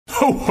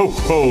Ho, ho,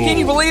 ho. Can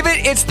you believe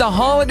it? It's the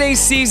holiday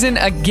season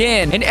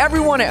again, and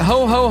everyone at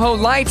Ho Ho Ho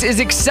Lights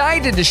is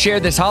excited to share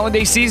this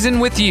holiday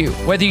season with you.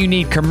 Whether you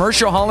need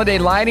commercial holiday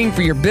lighting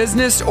for your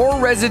business or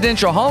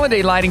residential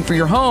holiday lighting for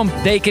your home,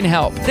 they can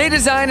help. They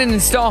design and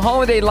install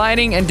holiday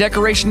lighting and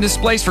decoration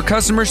displays for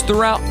customers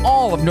throughout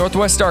all of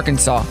Northwest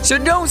Arkansas. So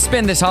don't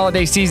spend this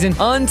holiday season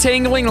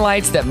untangling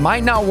lights that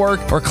might not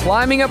work or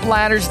climbing up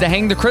ladders to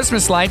hang the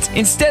Christmas lights.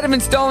 Instead of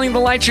installing the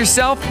lights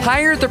yourself,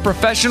 hire the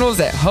professionals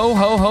at Ho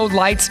Ho Ho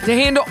Lights to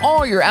handle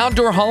all your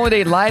outdoor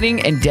holiday lighting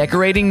and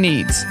decorating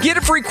needs. Get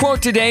a free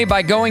quote today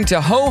by going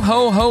to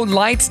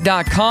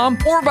hohoholights.com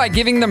or by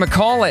giving them a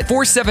call at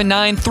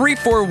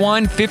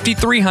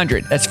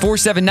 479-341-5300. That's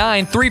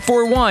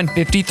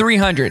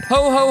 479-341-5300.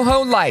 Ho Ho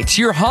Ho Lights,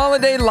 your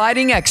holiday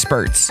lighting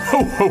experts.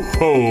 Ho, ho,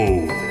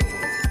 ho.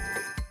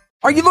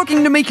 Are you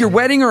looking to make your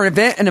wedding or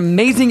event an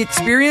amazing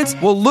experience?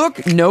 Well,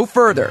 look no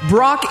further.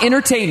 Brock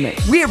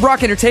Entertainment. We at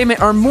Brock Entertainment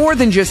are more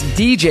than just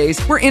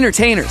DJs. We're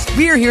entertainers.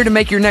 We are here to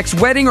make your next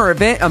wedding or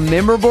event a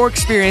memorable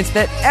experience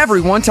that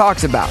everyone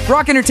talks about.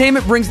 Brock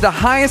Entertainment brings the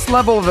highest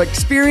level of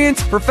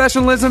experience,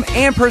 professionalism,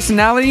 and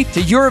personality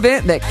to your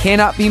event that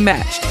cannot be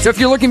matched. So if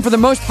you're looking for the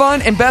most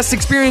fun and best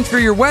experience for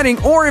your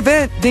wedding or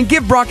event, then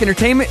give Brock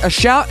Entertainment a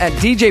shout at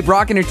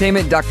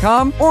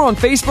djbrockentertainment.com or on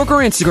Facebook or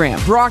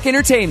Instagram. Brock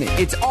Entertainment.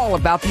 It's all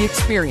about the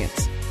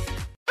experience.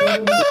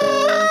 Good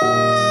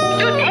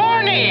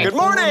morning. Good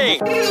morning.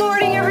 Good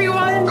morning,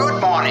 everyone. Good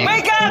morning.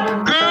 Wake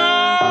up.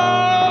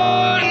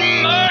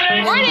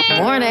 Good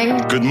morning.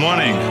 Good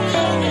morning.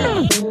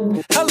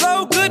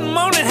 Hello, good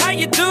morning, how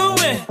you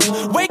doing?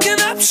 Waking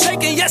up,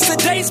 shaking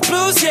yesterday's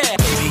blues, yeah.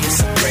 Baby, it's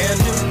a brand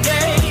new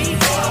day.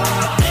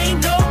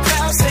 Ain't no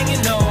clouds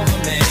hanging over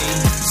me.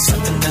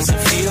 Something doesn't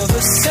feel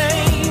the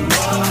same.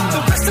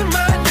 The rest of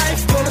my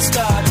life gonna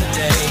start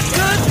today.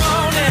 Good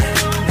morning.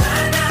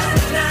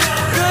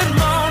 Good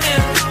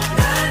morning.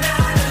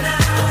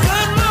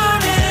 Good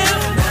morning.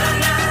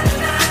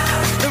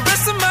 The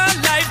rest of my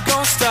life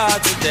gonna start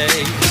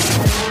today.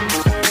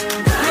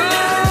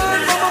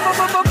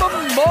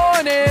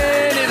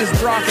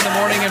 Brock in the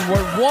morning, and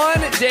we're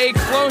one day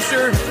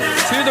closer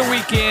to the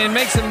weekend.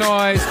 Make some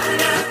noise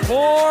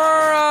for,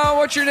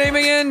 what's your name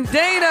again?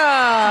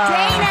 Dana!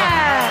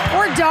 Dana!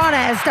 Or Donna,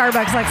 as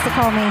Starbucks likes to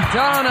call me.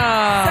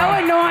 Donna! So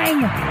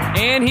annoying.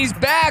 And he's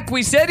back.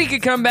 We said he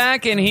could come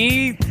back, and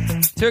he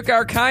took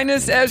our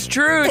kindness as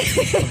truth.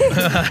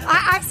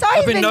 I saw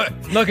I've been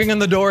knocking on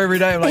the door every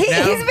day. I'm like,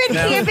 he's been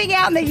camping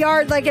out in the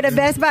yard like at a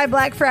Best Buy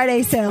Black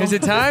Friday sale. Is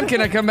it time? Can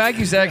I come back?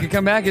 You said I could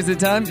come back. Is it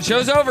time?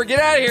 Show's over. Get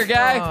out of here,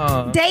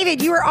 guy.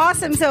 David, you were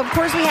awesome, so of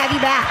course we have you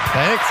back.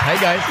 Thanks. Hey,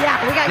 guys.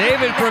 Yeah, we got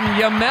David from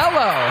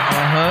Yamello.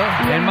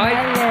 Uh-huh. And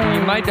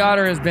my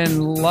daughter has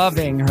been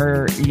loving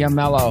her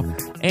Yamello.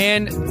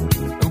 And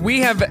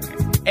we have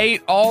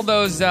ate all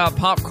those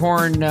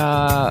popcorn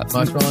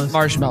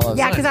marshmallows.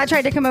 Yeah, because I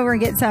tried to come over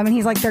and get some, and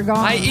he's like, they're gone.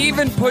 I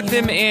even put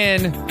them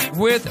in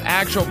with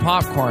actual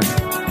popcorn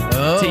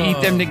to eat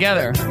them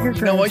together. You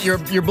know what? You're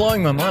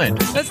blowing my mind.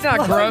 That's not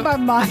Blowing gross. my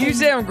mind. You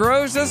say I'm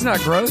gross? That's not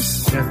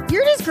gross.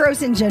 You're just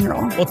gross in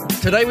general. Well,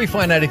 today we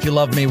find out if you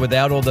love me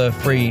without all the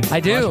free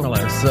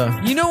marshmallows. So.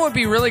 You know what would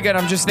be really good?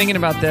 I'm just thinking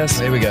about this.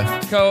 There we go.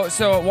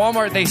 So at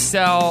Walmart, they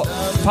sell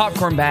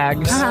popcorn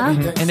bags,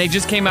 and they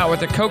just came out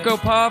with a Cocoa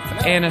Puff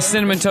and a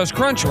Cinnamon Toast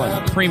Crunch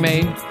one,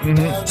 pre-made.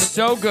 Mm-hmm.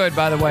 So good,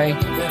 by the way.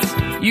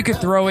 You could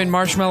throw in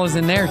marshmallows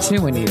in there,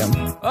 too, and eat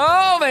them.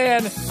 Oh,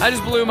 man. I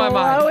just blew my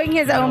mind. Blowing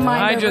his own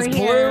mind I over just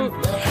here.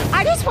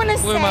 I just want to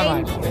blew my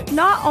say, mind.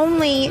 not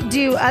only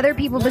do other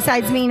people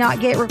besides me not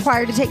get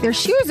required to take their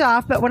shoes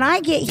off, but when I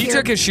get here... He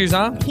took his shoes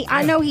off?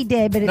 I know he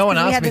did, but it's No one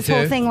because we asked had me this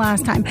whole to. thing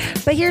last time.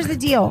 But here's the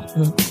deal.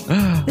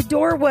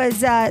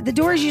 The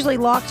door is usually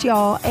locked,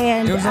 y'all.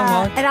 And, It was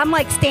unlocked? and I'm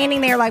like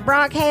standing there like,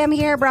 Brock, hey, I'm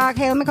here. Brock,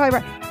 hey, let me call you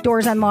Brock.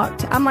 Door's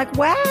unlocked. I'm like,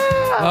 wow.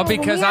 Well,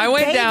 because we have I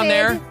went down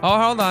David. there.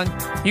 Oh, hold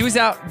on. He was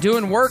out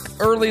doing work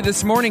early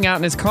this morning out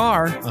in his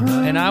car.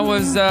 And I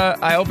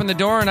opened the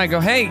door and I go,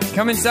 hey,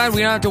 come inside.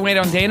 We don't have to wait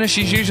on Dana.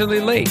 She's usually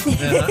late.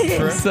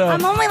 So,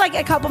 I'm only like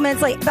a couple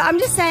minutes late, but I'm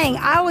just saying,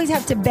 I always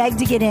have to beg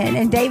to get in.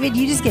 And David,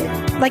 you just get,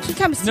 like, he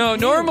comes to no, you.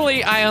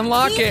 normally I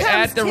unlock He it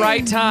comes at the to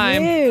right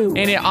time, you.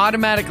 and it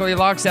automatically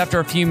locks after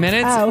a few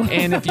minutes. Oh.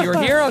 And if you were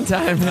here on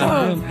time,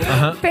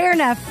 Fair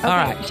enough. Okay, All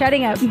right.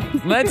 shutting up.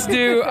 let's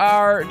do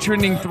our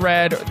trending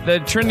thread. The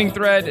trending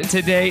thread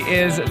today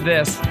is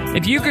this.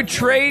 If you could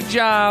trade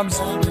jobs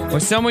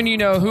with someone you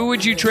know, who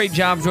would you trade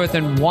jobs with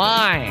and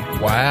why?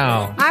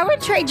 Wow. I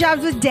would trade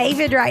jobs with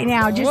David right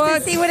now just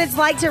What? to see what it's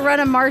like to run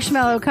a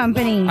marshmallow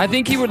company. I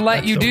think he would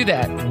let you do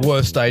that.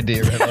 Worst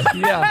idea ever.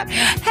 Yeah.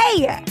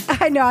 Hey,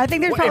 I know. I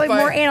think there's Well, probably if I-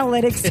 more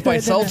analytics If to I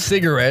it. sold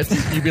cigarettes,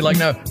 you'd be like,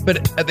 no. But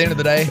at the end of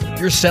the day,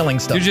 you're selling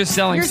stuff. You're just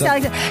selling You're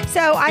stuff. selling.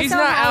 So I He's sell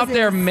not out houses.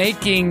 there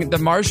making the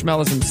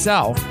marshmallows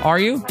himself, are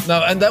you?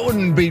 No, and that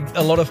wouldn't be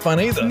a lot of fun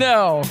either.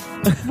 No.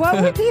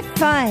 What would be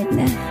fun?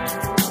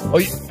 Oh,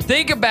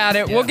 Think about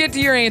it. We'll get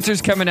to your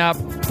answers coming up.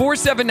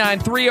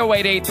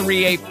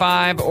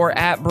 479-308-8385 or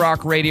at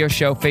Brock Radio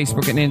Show,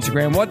 Facebook and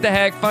Instagram. What the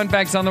heck? Fun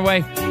facts on the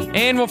way.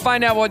 And we'll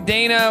find out what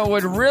Dana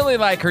would really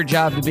like her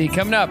job to be.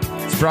 Coming up,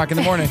 it's Brock in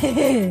the Morning.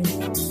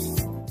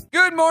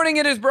 Good morning.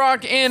 It is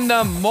Brock in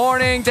the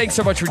Morning. Thanks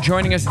so much for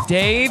joining us.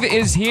 Dave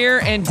is here,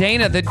 and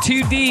Dana, the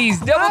two Ds,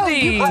 double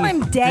D. You call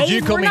him Dave? Did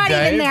you call We're me not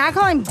Dave? even there. I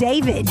call him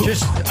David.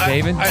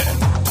 David?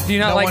 Do you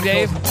not like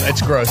Dave?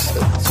 It's gross.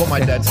 That's what my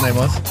dad's name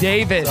was.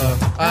 David.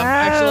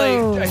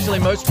 Actually,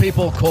 most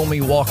people call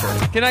me Walker.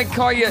 Can I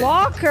call you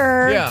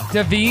Walker. Yeah.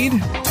 David?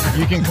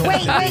 You can call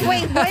Wait.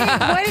 me.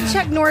 What did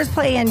Chuck Norris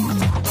play in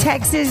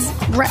Texas?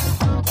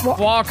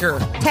 Walker.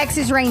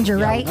 Texas Ranger,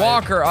 right?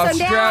 Walker,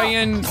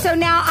 Australian. So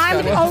now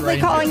I'm only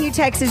Ranger. calling you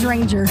Texas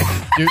Ranger.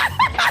 Dude,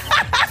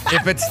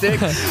 if it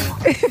sticks.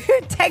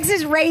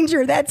 Texas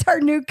Ranger. That's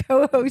our new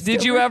co-host.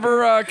 Did you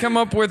ever come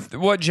up with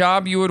what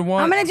job you would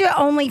want? I'm going to do it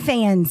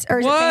OnlyFans. Or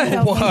is it What?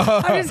 fans only?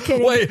 I'm just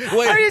kidding. Wait.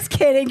 I'm just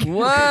kidding.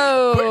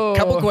 Whoa.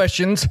 Couple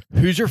questions.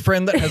 Who's your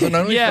friend that has an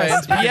OnlyFans?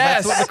 Yes, Because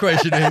yes. That's what the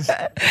question is.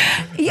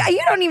 Yeah,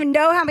 you don't even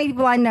know how many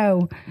people I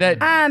know.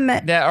 That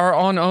are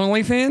on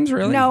OnlyFans,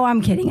 really? No,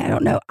 I'm kidding. I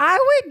don't know.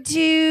 I would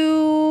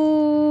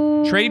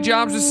do Trade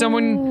jobs with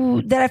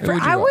someone. that. Who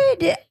would you I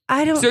want? would.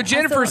 I don't. So I still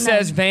Jennifer don't know.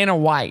 says Vanna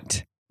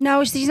White.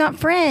 no. She's not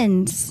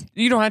friends.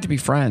 You don't have to be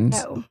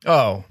friends. No.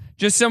 Oh.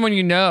 Just someone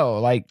you know.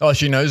 Like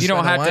She knows. you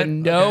don't Vanna have to White?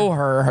 know Okay.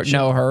 her.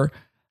 Know her.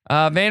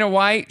 Vanna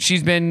White.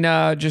 She's been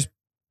just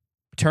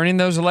turning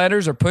those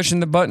letters or pushing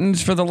the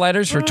buttons for the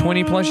letters for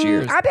 20 plus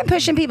years. I've been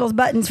pushing people's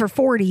buttons for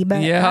 40,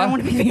 but Yeah. I don't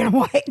want to be Vanna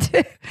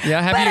White.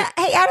 Yeah, have but you?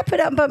 hey, I had to put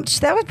up bumps.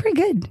 That was pretty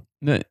good.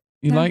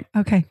 You No? like?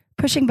 Okay.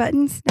 Pushing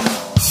buttons. No.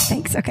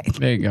 Thanks. Okay.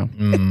 There you go.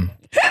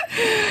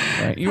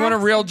 Right. You want a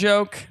real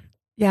joke?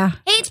 Yeah.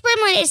 Hey, it's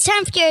Brimley. It's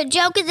time for your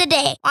joke of the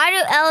day. Why do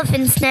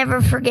elephants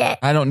never forget?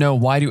 I don't know.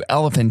 Why do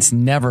elephants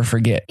never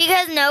forget?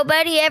 Because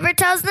nobody ever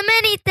tells them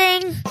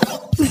anything.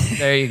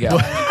 There you go.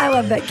 I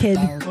love that kid.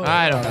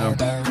 I don't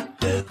know.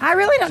 I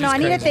really don't know. I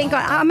need to think.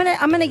 I'm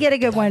gonna get a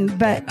good one.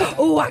 But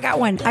I got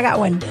one.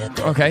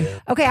 Okay.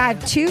 Okay, I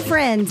have two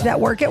friends that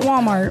work at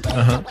Walmart.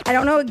 I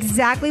don't know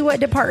exactly what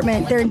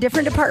department. They're in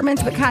different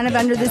departments, but kind of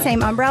under the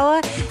same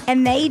umbrella.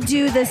 And they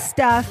do the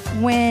stuff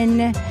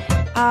when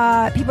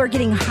people are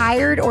getting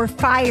hired or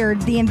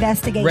fired. The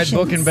investigations. Red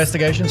Book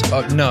investigations?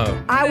 Oh,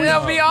 no. I would.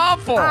 That would be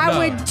awful. I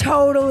would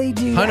totally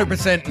do that.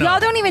 100% no. Y'all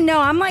don't even know.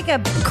 I'm like a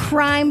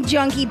crime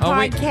junkie Oh,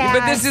 wait, podcast.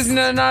 but this is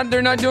not.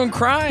 They're not doing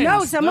crimes.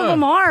 No, some of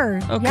them are.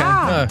 Okay.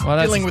 Yeah. No. Well,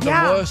 that's- Dealing with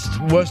Yeah.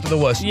 the worst of the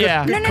worst.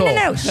 Yeah. Good No.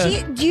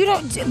 call. You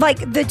don't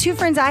like the two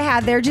friends I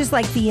have. They're just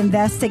like the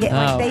investigate.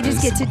 Like Oh, they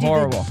just it's get to do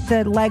horrible.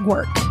 the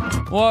legwork.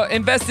 Well,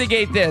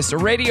 investigate this. A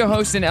radio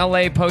host in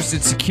LA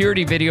posted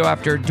security video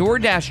after a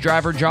DoorDash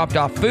driver dropped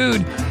off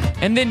food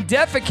and then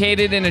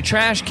defecated in a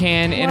trash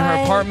can in her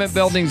What? apartment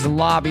building's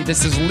lobby.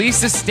 This is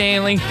Lisa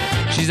Stanley.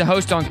 She's a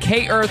host on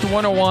K-Earth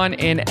 101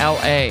 in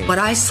LA. What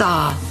I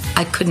saw,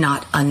 I could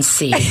not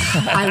unsee.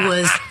 I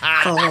was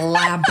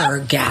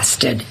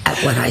flabbergasted at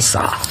what I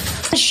saw.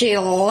 She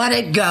let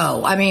it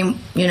go. I mean,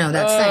 you know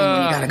that saying,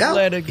 when you gotta go.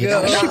 let it you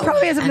go. gotta She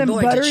probably hasn't And been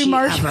boy, did buttery she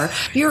marshmallow. ever.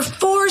 You're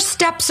 4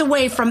 steps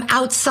away from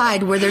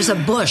outside where there's a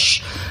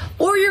bush.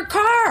 Or your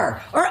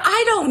car, or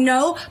I don't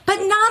know, but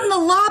not in the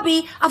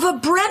lobby of a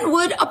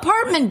Brentwood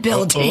apartment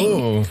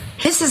building.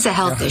 This is a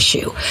health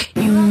issue.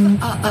 You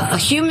have a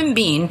human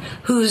being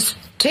who's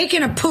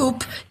taking a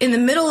poop in the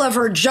middle of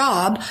her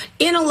job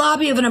in a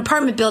lobby of an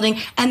apartment building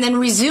and then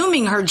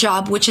resuming her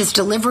job, which is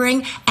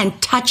delivering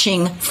and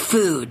touching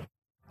food.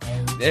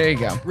 There you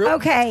go.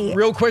 Okay.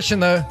 Real question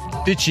though,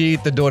 did she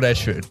eat the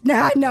DoorDash food? No,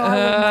 I would not.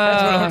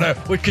 I don't know.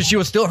 Because she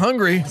was still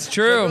hungry. It's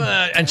true.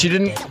 And she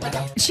didn't.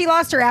 She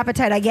lost her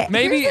appetite, I get.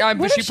 Maybe, Here's the- what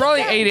but if she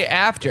probably got- ate it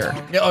after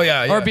Oh,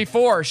 yeah. or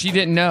before. She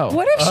didn't know.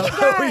 What if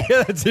she got...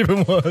 Yeah, that's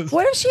even worse.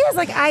 What if she has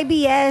like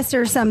IBS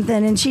or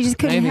something and she just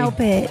couldn't Maybe. help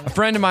it? A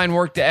friend of mine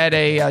worked at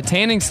a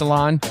tanning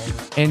salon,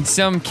 and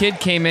some kid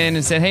came in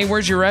and said, "Hey,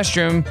 where's your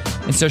restroom?"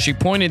 And so she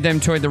pointed them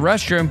toward the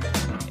restroom,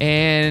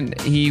 and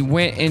he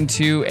went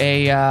into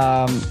a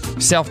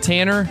self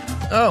tanner,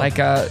 like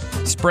a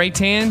spray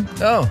tan,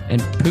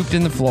 and pooped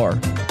in the floor.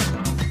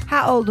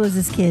 How old was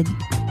this kid?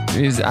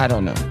 I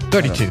don't know.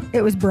 32.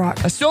 It was Brock.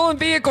 A stolen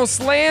vehicle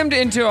slammed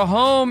into a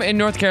home in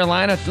North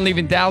Carolina,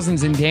 leaving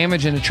thousands in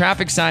damage, and a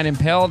traffic sign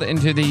impaled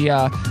into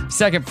the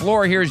second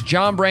floor. Here's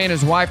John Bray and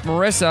his wife,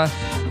 Marissa,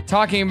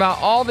 talking about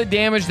all the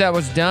damage that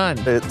was done.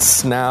 It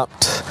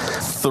snapped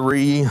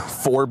 3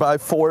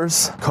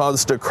 4x4s,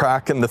 caused a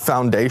crack in the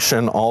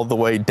foundation all the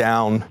way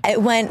down.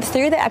 It went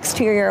through the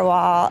exterior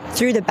wall,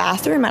 through the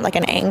bathroom at like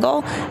an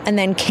angle, and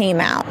then came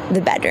out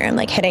the bedroom,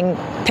 like hitting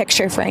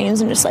picture frames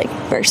and just like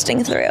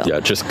bursting through. Yeah,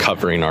 just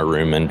covering our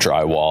room in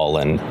drywall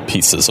and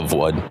pieces of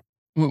wood.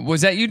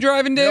 Was that you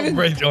driving, David?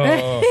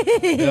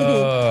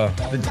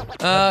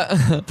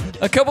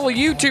 A couple of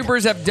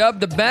YouTubers have dubbed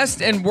the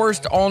best and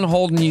worst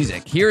on-hold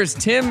music. Here is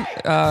Tim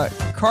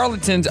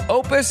Carleton's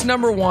Opus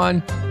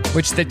 #1,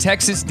 which the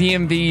Texas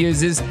DMV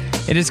uses.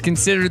 It is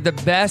considered the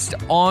best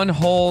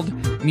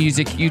on-hold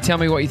music. You tell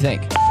me what you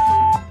think.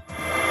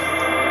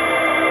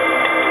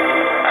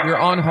 You're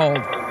on hold.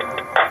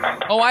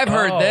 Oh, I've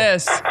heard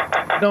this.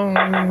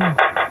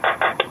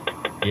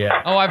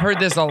 Yeah. Oh, I've heard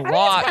this a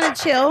lot. Kind of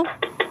chill.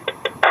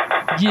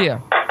 Yeah.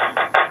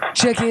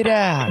 Check it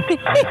out.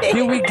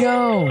 Here we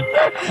go.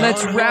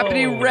 Let's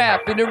rappity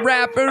rap and a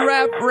rap.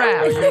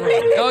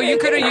 Oh, you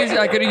could have used.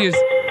 I could have used.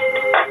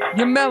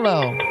 You're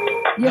mellow.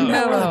 You're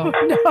mellow.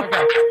 No.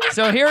 Okay.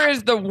 So here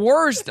is the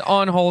worst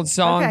on hold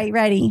song. Okay,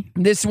 ready.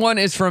 This one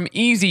is from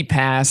Easy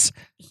Pass.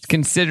 It's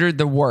considered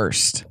the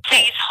worst.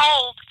 Please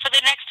hold for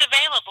the next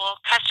available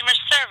customer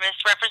service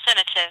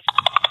representative.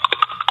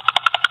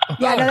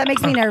 Yeah, no, that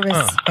makes me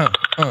nervous.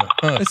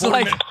 It's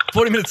like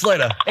 40 minutes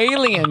later.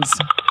 Aliens.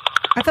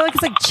 I feel like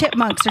it's like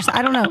chipmunks or something.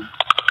 I don't know.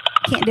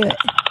 Can't do it.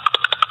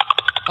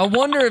 I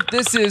wonder if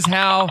this is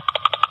how,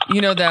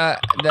 the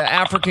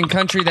African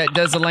country that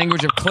does the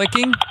language of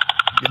clicking.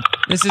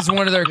 This is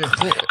one of their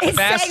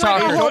fast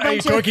talkers. Are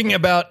you talking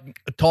about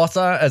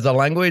Tossa as a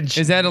language?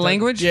 Is that a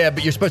language? Yeah,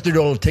 but you're supposed to do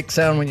a little tick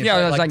sound when you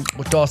say it's like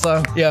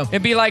Tossa. Yeah.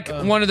 It'd be like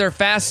one of their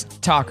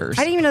fast talkers.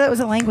 I didn't even know that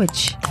was a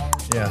language.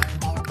 Yeah.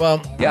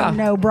 Well, yeah.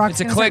 No, Brock.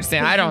 It's a click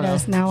thing. I don't know.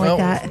 Now like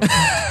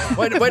that.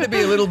 way to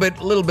be a little bit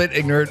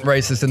ignorant and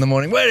racist in the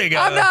morning. Way to go.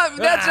 I'm not.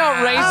 That's not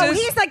racist. Oh,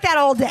 he's like that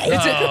all day.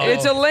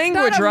 It's a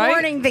language, it's not a right?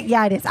 morning thing.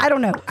 Yeah, it is. I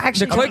don't know.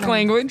 Actually, The click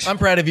language. I'm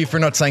proud of you for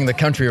not saying the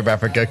country of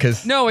Africa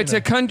because No, it's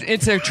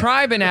a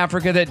tribe in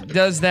Africa that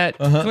does that.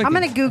 clicking. I'm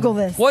gonna Google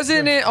this.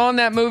 Wasn't it on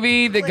that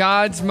movie, The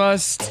Gods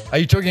Must? Are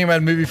you talking about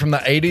a movie from the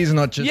 80s,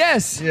 not just?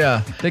 Yes.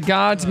 Yeah. The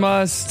Gods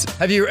Must.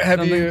 Have you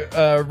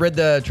read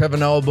the Trevor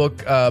Noah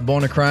book,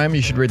 Born a Crime?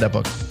 You should read that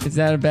book. Is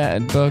that a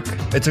bad book?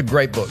 It's a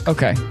great book.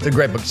 Okay. It's a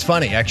great book. It's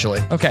funny,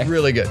 actually. Okay. It's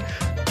really good.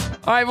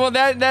 All right, well,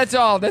 that's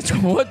all. That's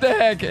what the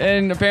heck.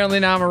 And apparently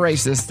now I'm a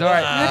racist. All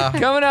right.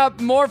 Coming up,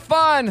 more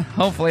fun.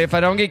 Hopefully, if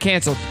I don't get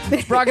canceled.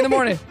 It's Brock in the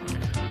morning.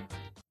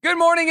 Good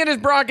morning. It is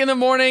Brock in the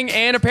morning.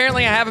 And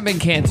apparently I haven't been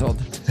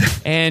canceled.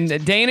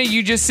 And Dana,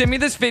 you just sent me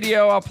this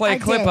video. I'll play a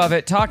clip of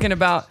it talking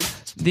about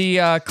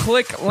the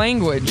click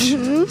language.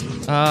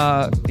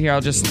 Here,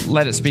 I'll just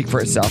let it speak for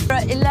itself. There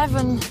are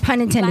 11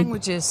 Pun intended.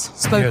 languages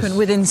spoken Yes.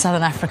 within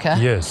Southern Africa.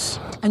 Yes.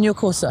 And you're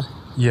Xhosa.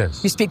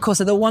 Yes. You speak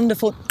Xhosa, the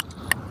wonderful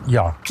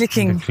Yeah.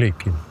 clicking. The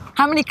clicking.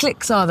 How many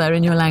clicks are there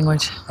in your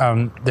language?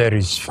 There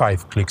is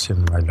 5 clicks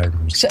in my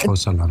language.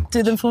 Xhosa language.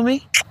 Do them for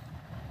me.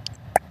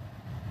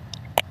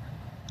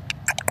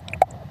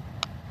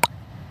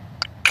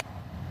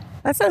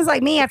 That sounds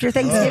like me after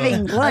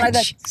Thanksgiving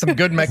lunch. Some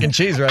good mac and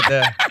cheese right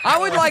there. I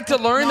would like to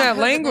learn that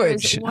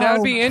language. That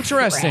would be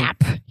interesting.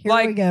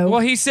 Here we go. Well,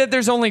 he said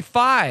there's only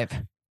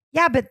 5.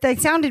 Yeah, but they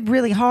sounded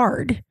really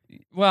hard.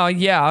 Well,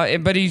 yeah,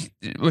 but he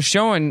was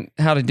showing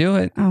how to do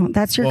it. Oh,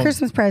 that's your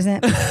Christmas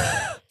present.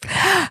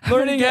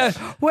 Learning how.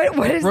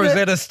 What is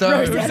Rosetta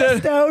Stone. Rosetta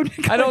Stone.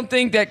 I don't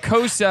think that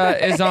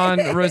Kosa is on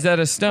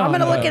Rosetta Stone. I'm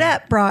going to look it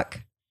up, Brock.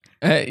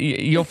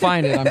 You'll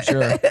find it, I'm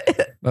sure.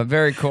 But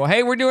very cool.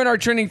 Hey, we're doing our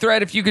trending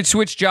thread. If you could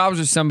switch jobs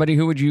with somebody,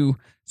 who would you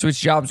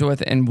switch jobs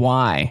with and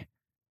why?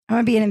 I'm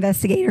going to be an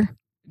investigator.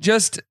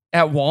 Just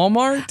at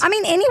Walmart? I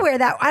mean, anywhere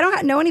that I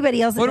don't know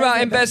anybody else. What about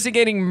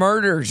investigating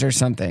murders or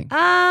something?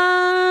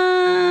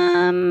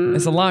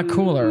 It's a lot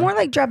cooler. More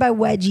like drive-by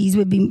wedgies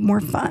would be more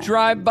fun.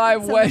 Drive-by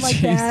Something wedgies.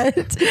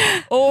 like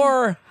that.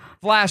 Or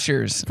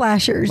flashers.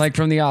 Flashers. Like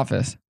from The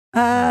Office.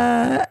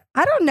 I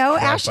don't know.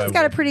 Ashley's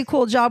got a pretty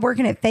cool job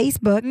working at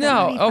Facebook.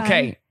 No,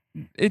 okay.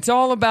 It's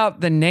all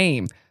about the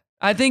name.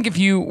 I think if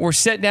you were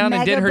set down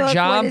and did her Megabook,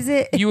 job, what is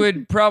it? you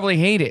would probably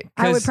hate it.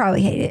 I would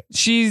probably hate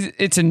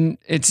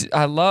it.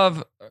 I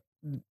love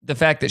the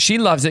fact that she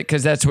loves it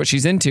because that's what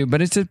she's into,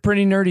 but it's a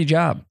pretty nerdy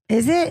job.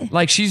 Is it?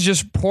 Like she's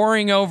just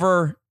poring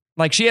over,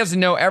 like she has to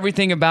know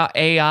everything about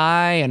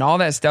AI and all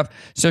that stuff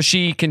so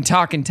she can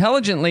talk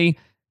intelligently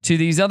to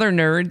these other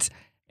nerds.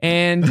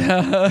 And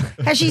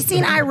has she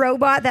seen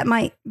iRobot? That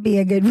might be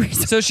a good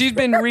reason. So she's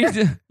been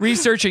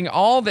researching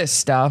all this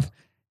stuff,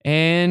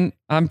 and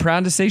I'm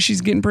proud to say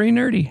she's getting pretty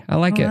nerdy. I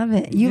like it. I love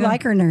it. You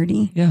like her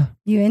nerdy. Yeah.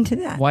 You into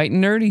that? White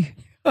and nerdy.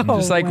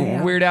 Just like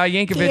wow. Weird Al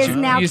He Yankovic is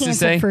now used to canceled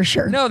say. for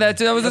sure. No, that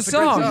was a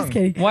song. Just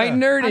kidding. White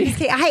and nerdy. I'm just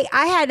kidding. Hey,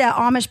 I had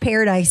Amish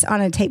Paradise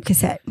on a tape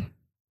cassette.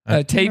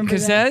 A tape Remember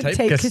cassette? that?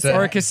 Tape cassette.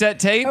 Or a cassette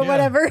tape? Or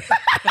whatever.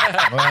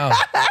 Wow.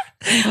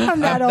 I'm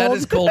that old.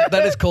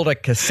 That is called a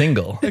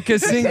cassingle. A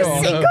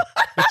cassingle.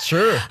 It's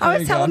true. I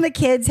was telling the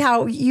kids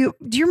how do you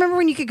remember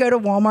when you could go to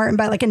Walmart and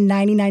buy like a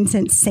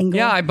 99-cent single?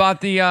 Yeah, I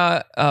bought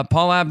the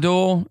Paul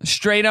Abdul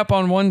straight up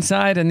on one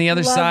side, and the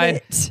other Love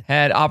side it.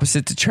 had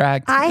opposites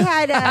attract. I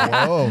had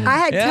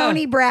Yeah.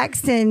 Tony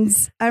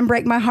Braxton's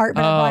 "Unbreak My Heart,"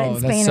 but I bought it in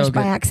that's Spanish so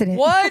by good. accident.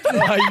 What?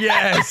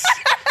 Yes.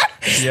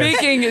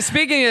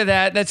 Speaking of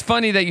that, that's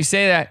funny that you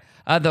say that.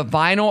 The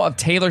vinyl of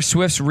Taylor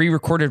Swift's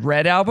re-recorded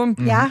Red album.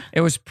 Yeah.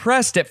 It was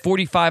pressed at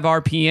 45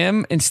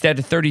 RPM instead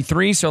of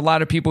 33. So a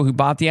lot of people who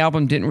bought the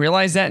album didn't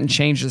realize that and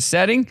changed the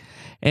setting.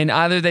 And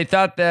either they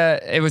thought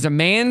that it was a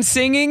man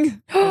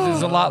singing, because it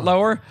was a lot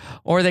lower,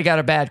 or they got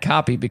a bad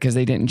copy because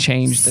they didn't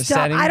change the Stop.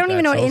 setting. I don't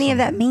even know what any of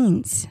that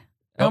means.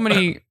 How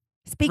many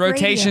Speak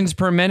rotations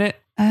per minute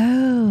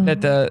Oh.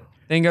 that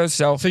thing goes.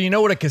 So you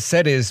know what a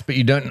cassette is, but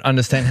you don't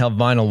understand how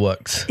vinyl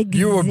works.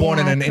 You were born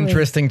in an Exactly.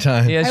 interesting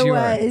time. Yes, I you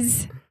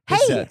was. Hey,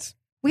 Cassettes.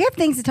 we have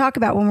things to talk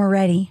about when we're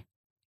ready.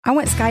 I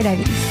went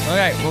skydiving.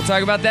 Okay, we'll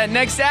talk about that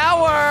next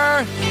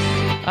hour.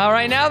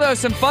 Right now, though,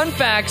 some fun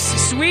facts.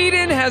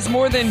 Sweden has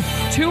more than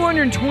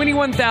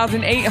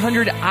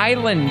 221,800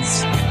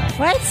 islands.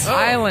 What?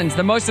 Islands,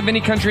 the most of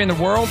any country in the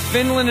world.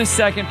 Finland is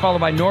second,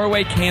 followed by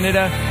Norway,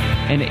 Canada,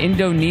 and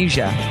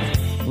Indonesia.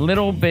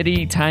 Little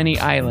bitty tiny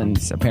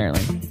islands,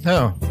 apparently.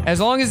 Oh.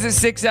 As long as it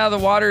sticks out of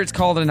the water, it's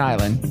called an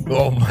island.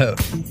 Oh,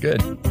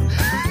 good.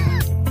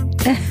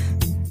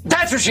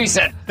 That's what she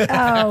said.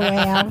 Oh,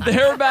 wow.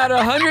 There are about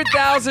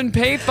 100,000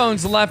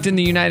 payphones left in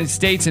the United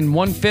States, and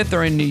 1/5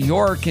 are in New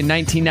York. In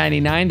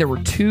 1999, there were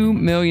 2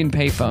 million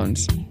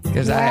payphones.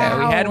 Because we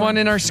had one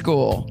in our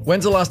school.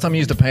 When's the last time you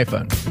used a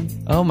payphone?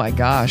 Oh, my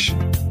gosh.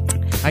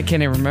 I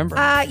can't even remember.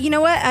 You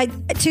know what?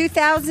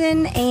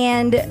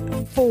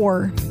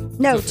 2004.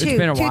 No, So it's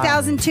been a while.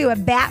 2002. A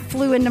bat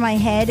flew into my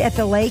head at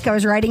the lake. I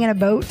was riding in a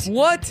boat.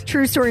 What?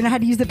 True story. And I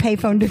had to use the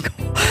payphone to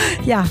call.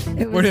 Yeah.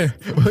 It was,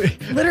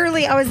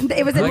 literally,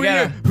 it was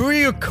Who are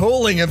you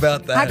calling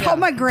about that? I called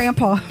my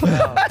grandpa.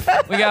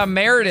 We got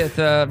Meredith,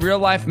 real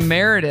life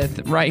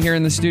Meredith, right here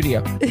in the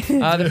studio.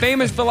 The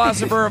famous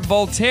philosopher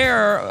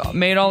Voltaire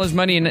made all his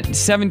money in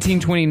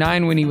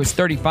 1729 when he was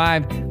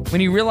 35.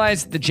 When he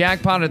realized the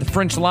jackpot of the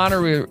French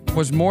lottery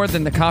was more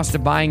than the cost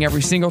of buying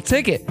every single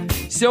ticket.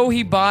 So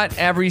he bought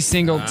every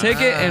single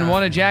ticket and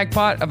won a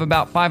jackpot of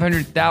about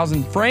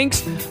 500,000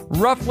 francs,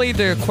 roughly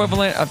the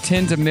equivalent of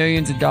tens of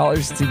millions of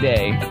dollars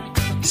today.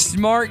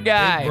 Smart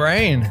guy. Big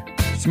brain.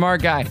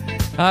 Smart guy.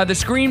 The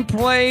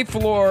screenplay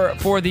for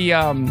the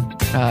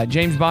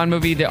James Bond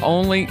movie,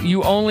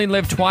 You Only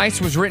Live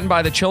Twice, was written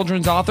by the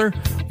children's author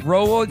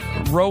Roald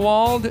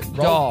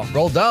Dahl.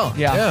 Roald Dahl.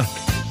 Yeah.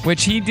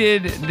 Which he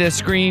did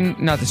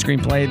not the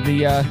screenplay,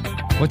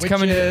 What's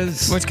coming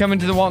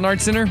to the Walton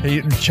Arts Center?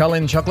 Charlie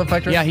and the Chocolate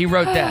Factory? Yeah, he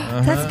wrote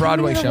that. That's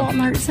Broadway coming to the show. Walton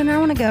Arts Center. I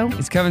want to go.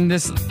 It's coming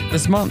this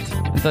month,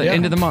 at the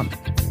end of the month.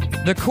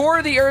 The core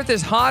of the Earth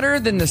is hotter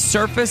than the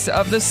surface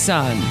of the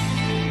sun.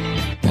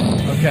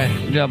 Okay.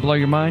 Did that blow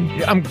your mind?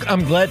 Yeah,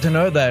 I'm glad to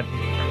know that.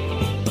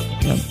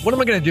 What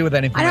am I going to do with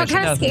that I know, information? it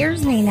kind of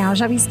scares me now.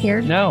 Should I be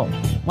scared? No.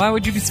 Why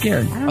would you be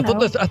scared? I don't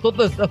know. I thought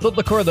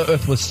the core of the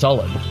Earth was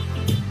solid.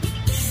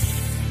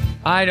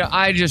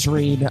 I just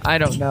read. I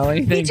don't know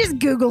anything. He just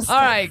Googles. All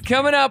right,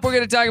 coming up, we're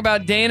going to talk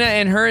about Dana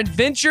and her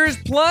adventures,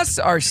 plus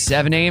our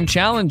 7 a.m.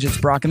 challenge. It's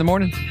Brock in the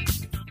morning.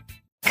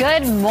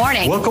 Good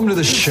morning. Welcome to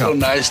the show. So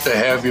nice to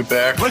have you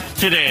back. What's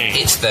today?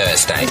 It's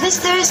Thursday. Is this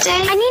Thursday?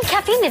 I need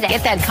caffeine today.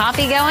 Get that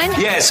coffee going?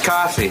 Yes,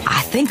 coffee.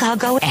 I think I'll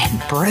go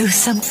and brew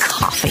some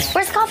coffee.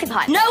 Where's the coffee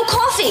pot? No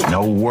coffee.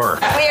 No work.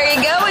 There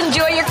you go.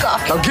 Enjoy your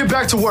coffee. Now get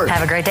back to work.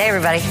 Have a great day,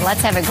 everybody.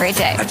 Let's have a great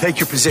day. Now take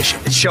your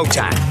position. It's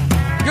showtime.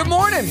 Good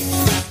morning.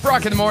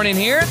 Brock in the morning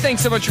here.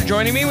 Thanks so much for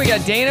joining me. We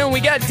got Dana and we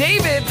got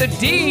David, the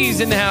D's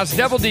in the house,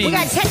 double D's. We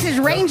got Texas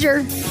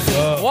Ranger.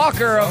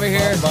 Walker over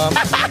here.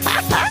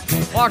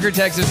 Walker,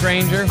 Texas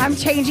Ranger. I'm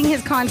changing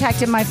his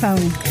contact in my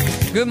phone.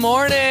 Good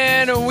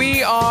morning.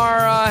 We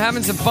are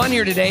having some fun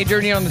here today.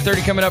 Journey on the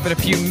 30 coming up in a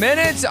few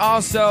minutes.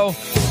 Also,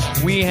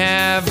 we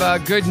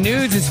have good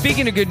news. And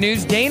speaking of good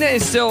news, Dana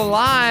is still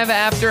alive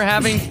after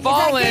having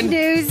fallen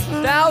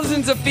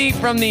thousands of feet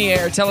from the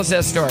air. Tell us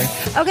that story.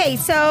 Okay,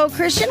 so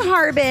Christian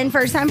Harbin,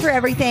 First Time for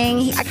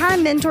Everything. I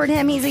kind of mentored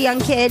him. He's a young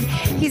kid.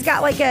 He's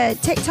got like a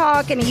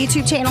TikTok and a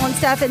YouTube channel and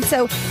stuff. And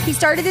so he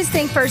started this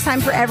thing, First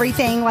Time for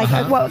Everything, like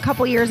a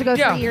couple years ago,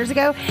 3 years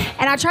ago.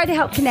 And I tried to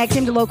help connect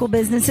him to local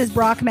businesses.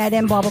 Brock met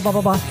him, blah, blah, blah,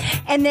 blah, blah.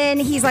 And then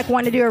he's like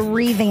wanted to do a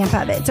revamp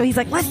of it. So he's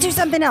like, let's do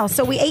something else.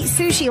 So we ate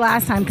sushi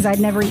last time because I'd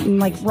never eaten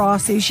like raw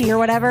sushi or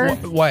whatever.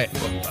 Wait,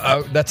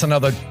 that's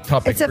another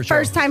topic. It's a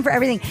first time for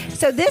everything.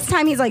 So this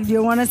time he's like, do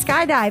you want to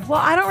skydive?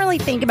 Well, I don't really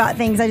think about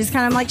things. I just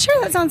kind of like, sure,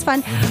 that sounds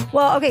fun.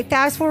 Well, okay,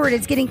 fast forward.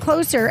 It's getting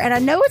closer and I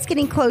know it's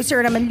getting closer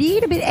and I'm a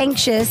little bit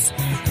anxious.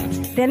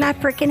 Then I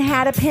freaking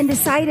had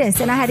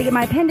appendicitis and I had to get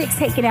my appendix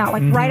taken out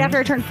like right after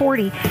I turned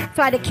 40.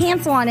 So I had to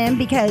cancel on him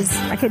because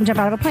I couldn't jump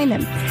out of a plane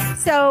then.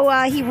 So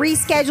he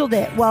rescheduled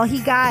it. Well,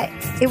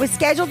 it was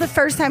scheduled the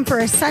first time for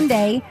a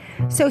Sunday.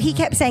 So he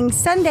kept saying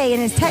Sunday in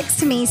his text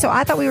to me. So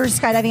I thought we were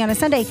skydiving on a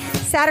Sunday.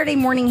 Saturday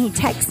morning, he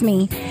texts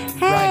me,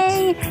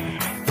 hey,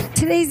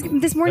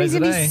 this morning's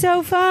going to be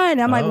so fun.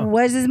 I'm like,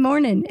 what is this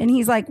morning? And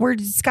he's like, we're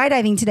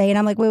skydiving today. And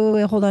I'm like,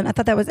 wait, hold on. I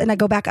thought that was, and I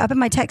go back up in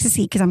my Texas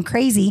seat because I'm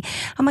crazy.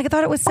 I'm like, I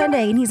thought it was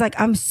Sunday. And he's like,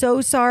 I'm so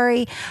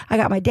sorry. I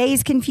got my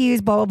days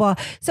confused, blah, blah,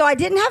 blah. So I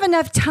didn't have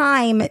enough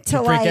time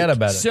to freak out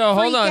about it. So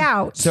hold on.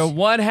 Out. So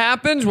what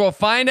happens? We'll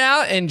find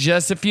out in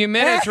just a few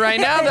minutes. Right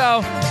now,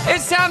 though,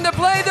 it's time to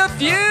play the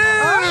feud.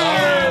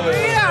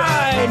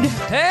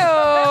 Hey,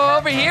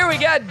 over here we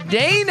got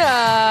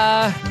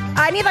Dana.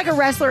 I need like a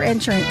wrestler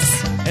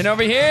entrance. And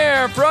over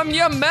here from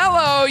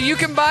Yamello, you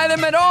can buy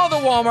them at all the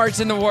Walmarts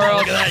in the world.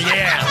 Look at that,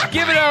 yeah.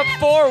 Give it up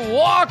for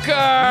Walker.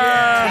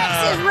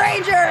 Texas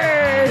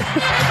Ranger.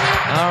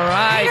 All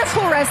right. That's a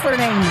cool wrestler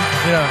name.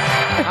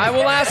 Yeah. I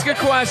will ask a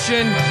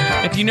question.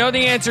 If you know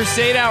the answer,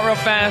 say it out real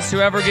fast.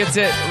 Whoever gets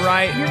it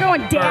right. You're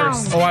going down.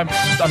 first. Oh, I'm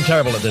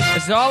terrible at this.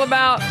 It's all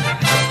about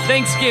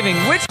Thanksgiving.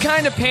 Which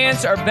kind of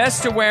pants are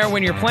best to wear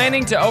when you're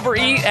planning to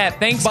overeat at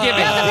Thanksgiving?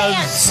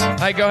 Pants. All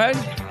right, go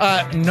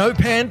ahead. No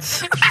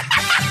pants.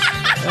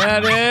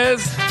 That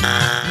is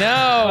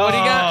no. What do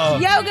you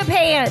got? Yoga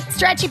pants.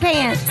 Stretchy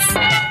pants.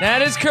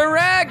 That is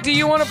correct. Do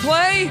you want to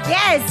play?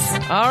 Yes.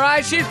 All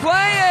right, she's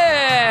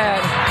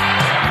playing.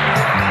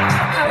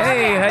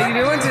 Hey, how you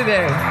doing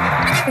today?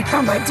 How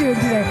am I doing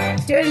today?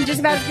 Doing just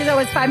about as good as I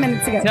was 5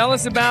 minutes ago. Tell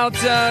us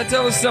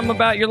something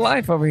about your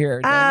life over here.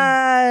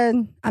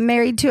 I'm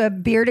married to a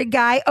bearded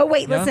guy. Oh,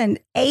 wait, listen.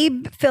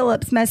 Abe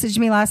Phillips messaged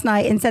me last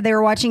night and said they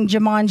were watching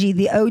Jumanji,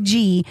 the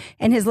OG,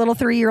 and his little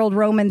 3-year-old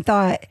Roman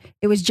thought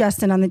it was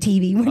Justin on the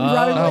TV when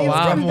Robin Williams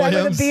comes back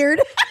with a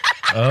beard.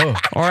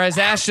 Or as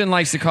Ashton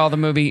likes to call the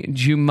movie,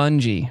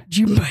 Jumanji.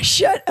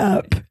 Shut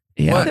up.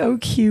 Yeah. So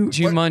cute.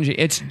 Jumanji.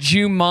 It's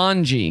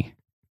Jumanji.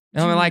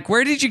 And I'm like,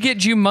 where did you get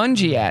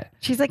Jumanji at?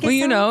 She's like, well,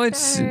 you know,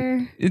 it's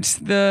the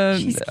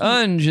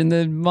unge and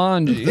the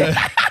manji. All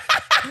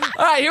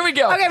right, here we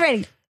go. Okay,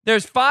 ready.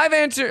 There's 5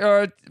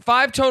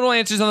 total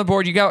answers on the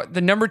board. You got the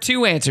number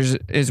 2 answers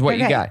is what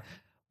you got.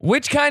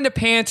 Which kind of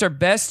pants are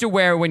best to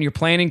wear when you're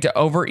planning to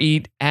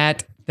overeat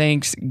at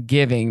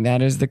Thanksgiving?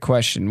 That is the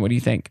question. What do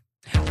you think?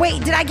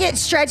 Wait, did I get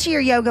stretchy or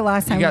yoga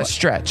last time? You got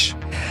stretch.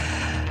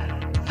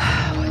 What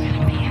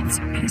kind of pants?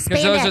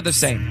 Because those are the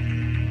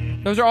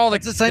same. Those are all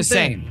the same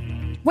thing.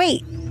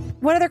 Wait,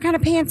 what other kind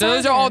of pants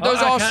Those are all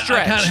stretch.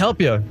 I can't help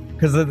you.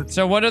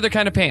 So what other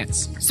kind of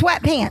pants?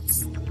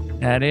 Sweatpants.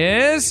 That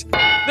is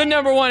the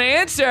number 1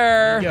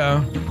 answer.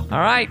 Yeah.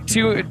 All right,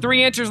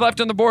 3 answers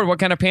left on the board. What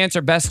kind of pants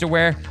are best to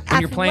wear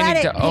when you're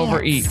planning to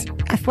overeat?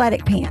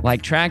 Athletic pants.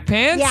 Like track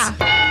pants? Yeah.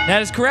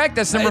 That is correct.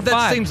 That's number 5.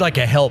 That seems like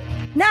a help.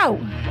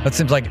 No. That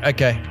seems like,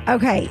 okay.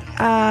 Okay.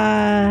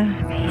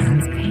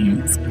 Pants.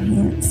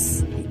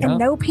 And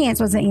no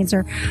pants was the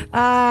answer.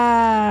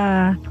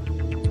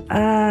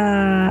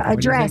 A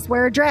dress.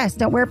 Wear a dress.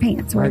 Don't wear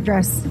pants. Wear a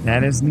dress.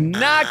 That is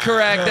not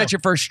correct. That's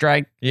your first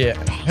strike.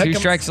 Yeah. 2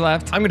 strikes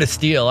left. I'm going to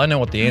steal. I know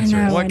what the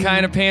answer is. What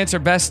kind of pants are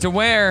best to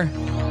wear?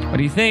 What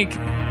do you think?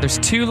 There's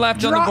 2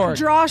 left on the board.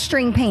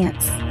 Drawstring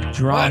pants.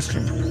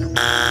 Drawstring.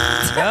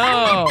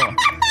 No.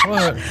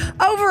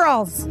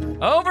 Overalls.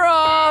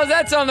 Overalls.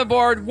 That's on the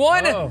board.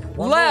 One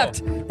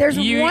left. There's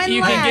you one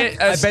can left.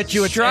 get a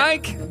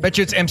strike. Bet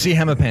you it's MC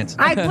Hammer pants.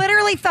 I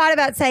literally thought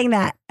about saying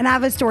that, and I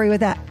have a story with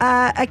that.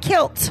 A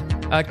kilt.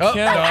 A kilt.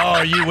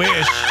 Oh, you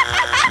wish.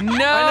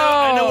 No.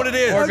 I know what it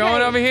is. We're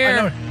going over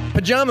here.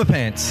 Pajama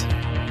pants.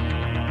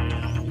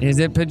 Is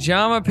it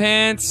pajama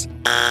pants?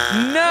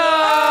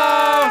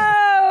 No.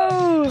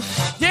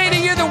 Dana,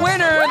 you're the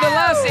winner. The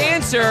last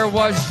answer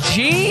was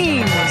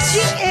jeans.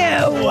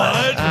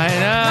 What? I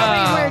know.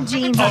 Nobody wear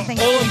jeans on All I'm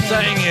Thanksgiving.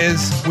 saying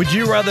is, would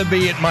you rather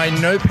be at my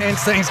no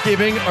pants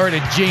Thanksgiving or at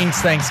a jeans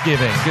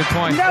Thanksgiving? Good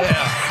point. No.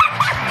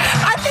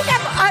 I think I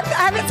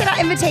haven't sent out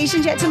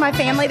invitations yet to my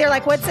family. They're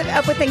like, what's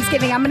up with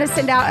Thanksgiving? I'm going to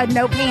send out a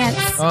no pants.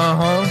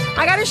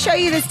 I got to show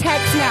you this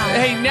text now.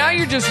 Hey, now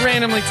you're just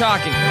randomly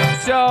talking.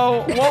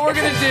 So what we're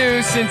going to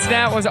do, since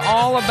that was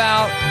all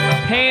about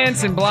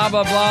pants and blah,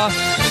 blah, blah,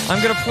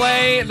 I'm going to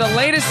play the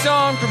latest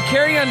song from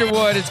Carrie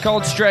Underwood. It's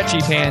called Stretchy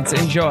Pants.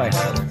 Enjoy.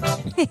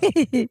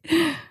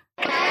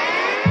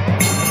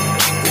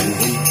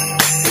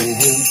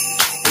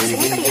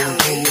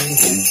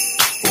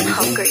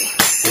 Hungry.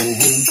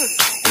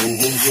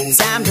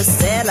 Time to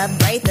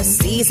celebrate the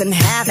season,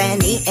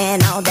 haven't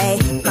eaten all day.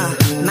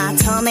 My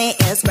tummy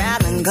is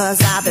rattling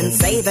cause I've been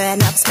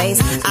saving up space.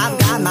 I've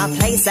got my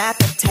place at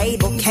the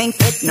table, can't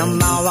fit no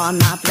more on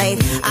my plate.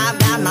 I've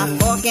got my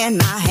fork in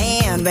my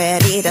hand,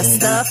 ready to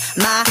stuff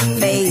my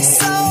face.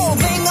 So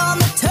bring on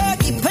the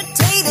turkey,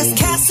 potatoes,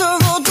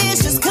 casserole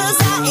dishes, cause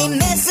I ain't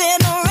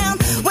messing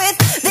around with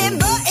them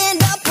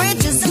buttoned up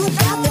britches. You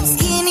got them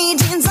skinny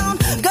jeans on,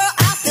 girl,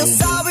 I feel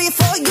sorry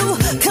for you,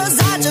 cause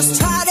I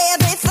just tried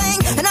everything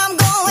and I'm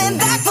going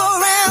back for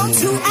round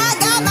 2. I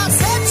got my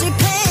stretchy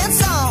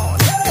pants on.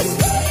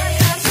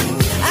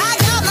 I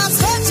got my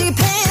stretchy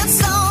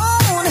pants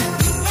on.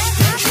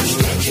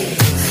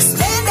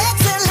 Spandex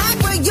and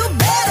lycra, you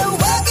better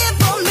work it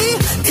for me,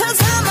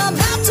 cause I'm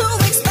about to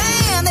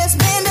expand. There's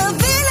been a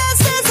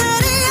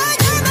elasticity. I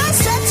got my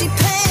stretchy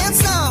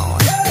pants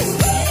on.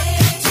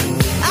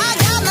 I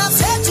got my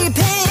stretchy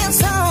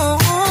pants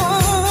on.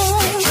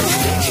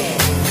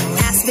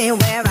 Ask me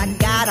where I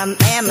got them,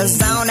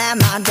 Amazon at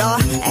my door.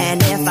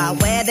 And if I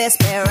wear this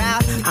pair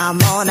out, I'm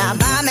gonna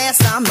buy me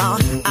some more.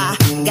 I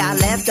got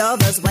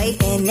leftovers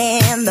waiting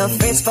in the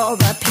fridge for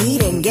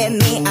repeat. And give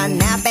me a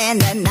nap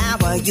in an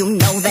hour, you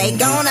know they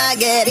gonna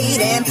get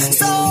eaten.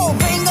 So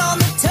bring on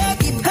the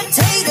turkey,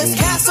 potatoes,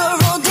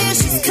 casserole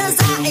dishes, cause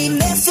I ain't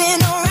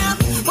messing around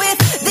with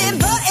them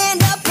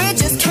buttoned up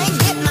bridges. Can't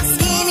get my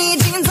skinny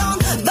jeans on,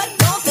 but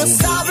don't feel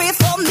sorry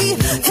for me,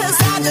 cause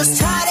I just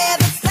tried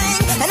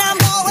everything and I'm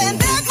going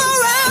back for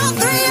round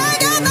 3. I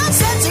got my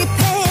stretchy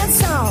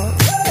pants on.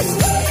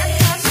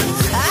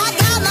 I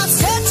got my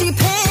stretchy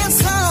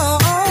pants on.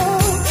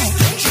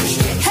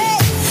 Hey,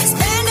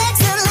 spandex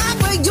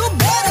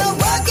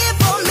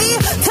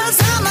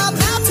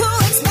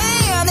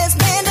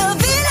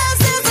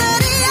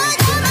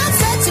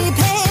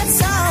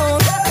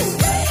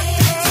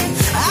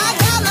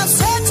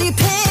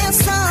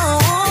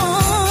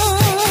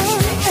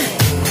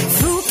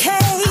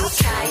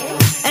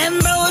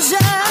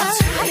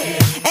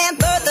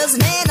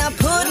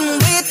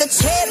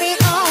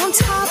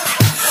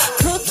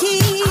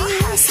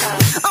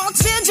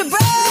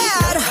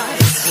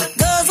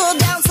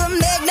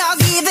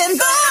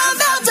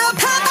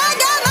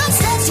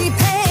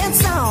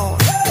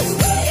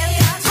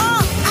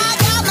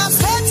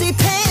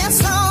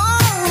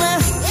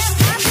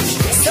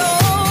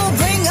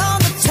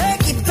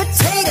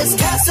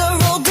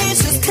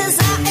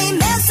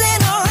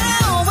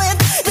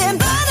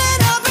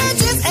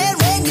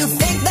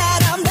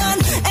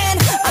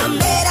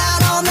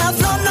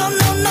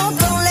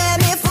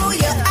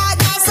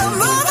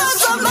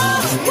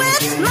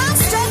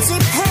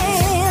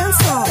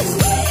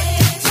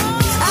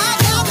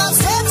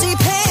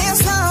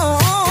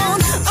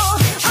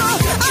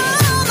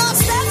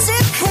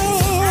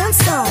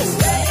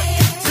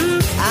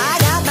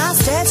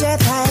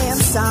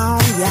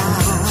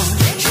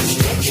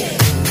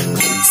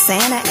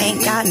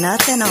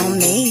nothing on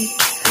me.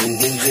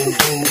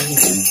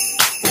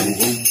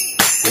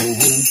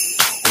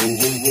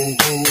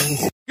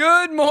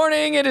 Good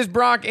morning. It is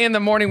Brock in the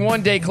morning,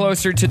 one day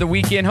closer to the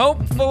weekend.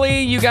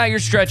 Hopefully, you got your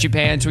stretchy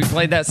pants. We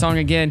played that song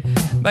again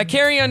by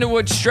Carrie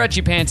Underwood's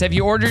Stretchy Pants. Have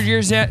you ordered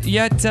yours yet?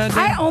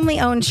 I only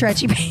own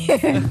stretchy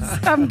pants.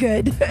 I'm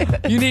good.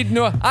 You need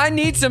I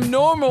need some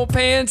normal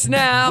pants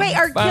now. Wait,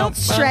 are kilts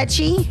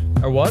stretchy?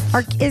 Or what?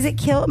 Is it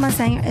kilt? Am I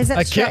saying? Is that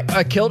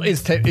A kilt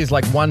is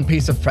like one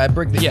piece of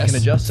fabric that you can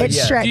adjust. So It's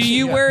yeah. stretchy. Do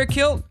you wear a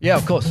kilt? Yeah,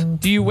 of course.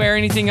 Do you wear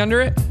anything under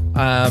it?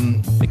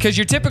 Because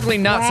you're typically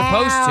not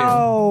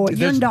Wow, supposed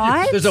to. you're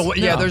not? There's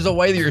a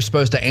way that you're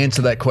supposed to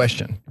answer that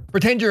question.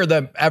 Pretend you're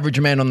the average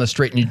man on the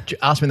street and you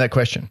ask me that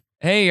question.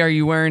 Hey, are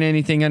you wearing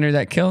anything under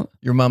that kilt?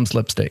 Your mom's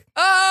lipstick.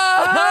 Oh,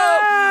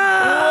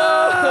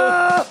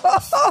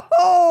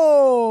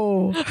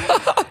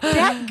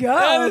 that goes.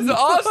 That is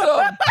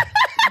awesome.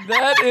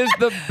 That is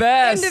the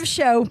best. End of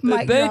show.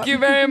 Mic Thank drop. you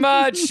very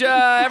much,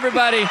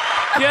 everybody.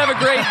 You have a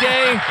great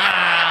day.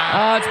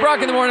 It's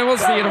Brock in the morning. We'll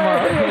see you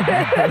tomorrow.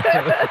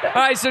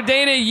 All right, so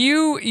Dana,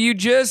 you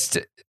just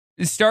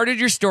started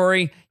your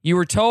story. You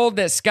were told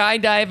that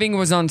skydiving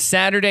was on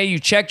Saturday. You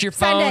checked your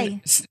phone.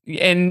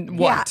 And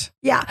what?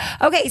 Yeah.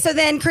 Okay, so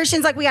then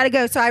Christian's like, we got to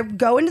go. So I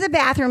go into the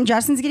bathroom.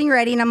 Justin's getting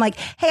ready. And I'm like,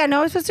 hey, I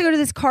know I'm supposed to go to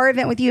this car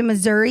event with you in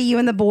Missouri, you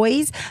and the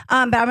boys. But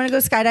I'm going to go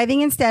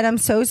skydiving instead. I'm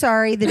so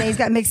sorry. The days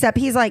got mixed up.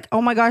 He's like,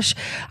 oh my gosh,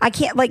 I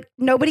can't, like,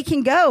 nobody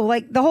can go.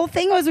 Like, the whole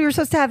thing was we were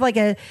supposed to have like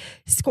a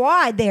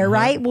squad there,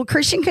 right? Well,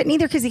 Christian couldn't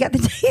either because he got the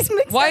days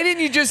mixed up. Why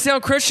didn't you just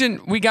tell Christian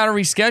we got to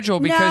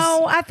reschedule? Because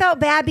No, I felt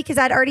bad because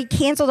I'd already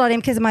canceled on him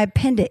because of my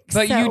appendix.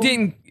 But So-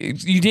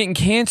 you didn't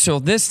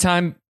cancel this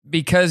time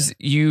because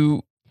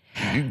you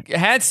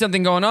had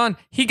something going on.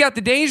 He got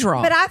the days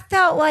wrong. But I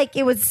felt like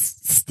it was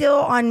still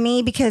on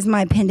me because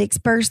my appendix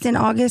burst in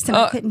August and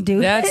I couldn't do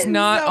it. That's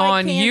not So I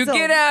on you. canceled.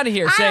 Get out of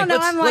here. I don't know.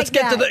 I'm Let's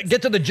like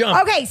get to the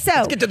jump. Okay, so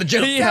let's get to the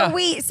jump.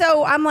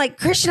 So I'm like,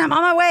 Christian, I'm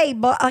on my way,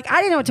 but like I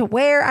didn't know what to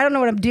wear. I don't know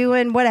what I'm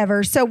doing.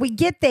 Whatever. So we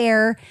get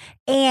there,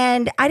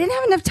 and I didn't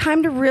have enough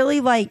time to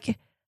really like,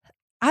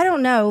 I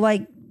don't know,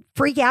 like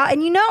freak out.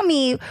 And you know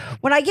me,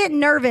 when I get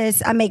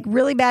nervous, I make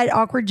really bad,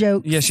 awkward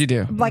jokes. Yes, you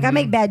do. Like I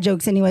make bad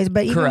jokes anyways,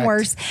 but even Correct.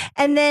 worse.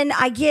 And then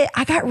I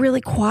got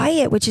really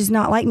quiet, which is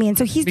not like me. And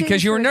so he's doing Because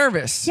this you were for-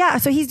 nervous. Yeah,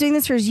 so he's doing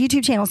this for his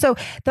YouTube channel. So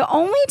the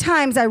only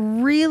times I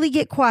really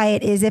get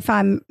quiet is if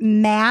I'm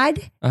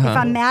mad. Uh-huh. If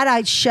I'm mad,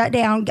 I shut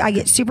down. I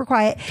get super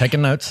quiet.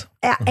 Taking notes.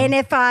 And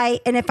if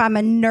I'm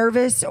a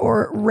nervous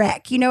or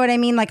wreck, you know what I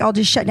mean? Like I'll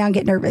just shut down,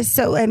 get nervous.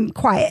 So I'm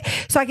quiet.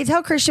 So I could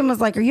tell Christian was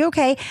like, "Are you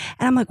okay?"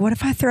 And I'm like, "What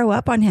if I throw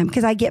up on him?"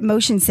 Because I get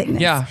motion sickness.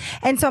 Yeah.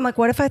 And so I'm like,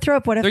 "What if I throw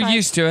up? What if They're I?"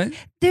 used to it.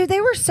 Dude,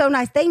 they were so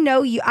nice. They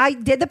know you. I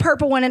did the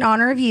purple one in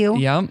honor of you.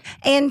 Yeah.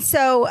 And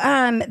so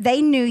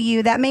they knew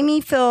you. That made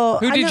me feel.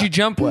 Who did you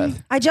jump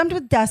with? I jumped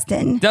with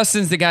Dustin.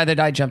 Dustin's the guy that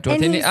I jumped with.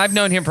 And And he's- I've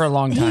known him for a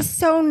long time. He's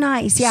so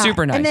nice. Yeah.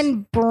 Super nice. And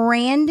then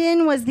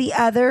Brandon was the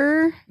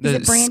other. The is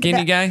it Brandon?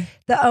 skinny guy?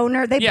 The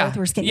owner. They Yeah. both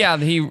were skinny. Yeah,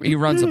 he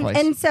runs the place.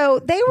 And so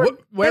they were.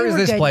 Where they is were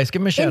this good. place?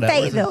 Give me a shout in out. Where's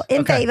Fayetteville. this?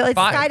 In Okay. Fayetteville. It's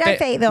Skydive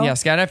Fayetteville. Yeah,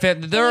 Skydive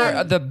Fayetteville.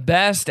 They're the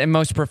best and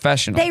most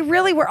professional. They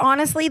really were.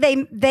 Honestly,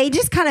 they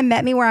just kind of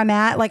met me where I'm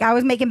at. Like I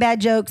was making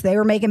bad jokes. They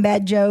were making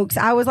bad jokes.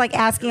 I was like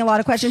asking a lot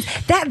of questions.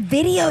 That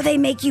video they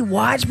make you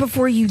watch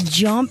before you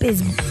jump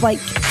is like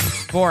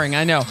boring,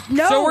 I know.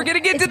 No, so we're going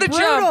to get to it's the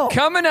brutal. jump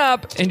coming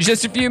up in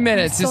just a few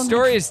minutes. This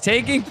story is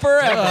taking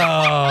forever.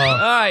 All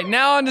right,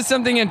 now on to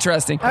something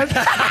interesting.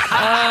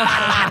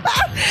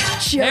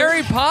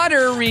 Harry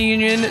Potter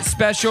reunion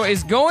special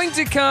is going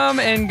to come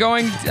and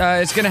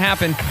it's going to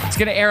happen. It's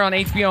going to air on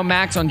HBO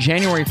Max on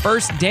January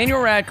 1st. Daniel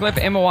Radcliffe,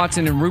 Emma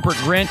Watson, and Rupert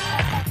Grint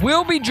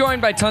will be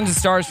joined by tons of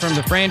stars from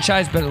the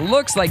franchise, but it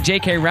looks like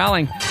J.K.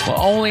 Rowling will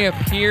only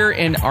appear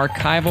in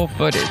archival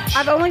footage.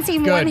 I've only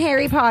seen one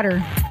Harry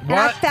Potter. And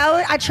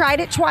I tried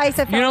it twice.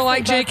 I You don't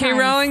like J.K.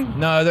 Rowling?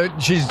 No,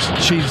 she's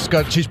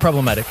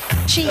problematic.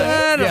 She is.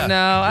 I don't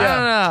know. I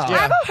don't know. I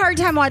have a hard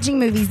time watching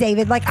movies,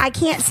 David. Like I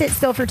can't sit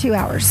still for 2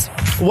 hours.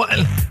 What?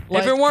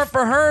 If it weren't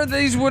for her,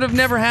 these would have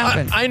never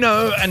happened. I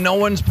know, and no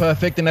one's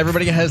perfect, and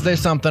everybody has their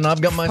something.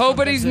 I've got my.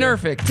 Nobody's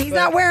nerfect. He's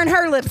not wearing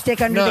her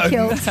lipstick under the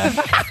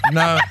kilt.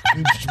 No.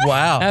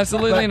 Wow.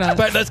 Absolutely not.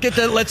 But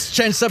let's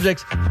change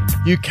subjects.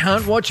 You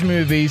can't watch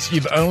movies.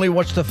 You've only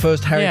watched the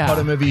first Harry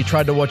Potter movie. You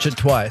tried to watch it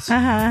twice.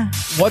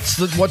 What's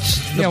the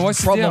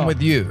problem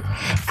with you?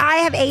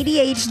 I have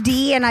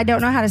ADHD and I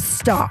don't know how to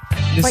stop.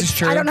 This Like, is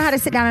true. I don't know how to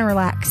sit down and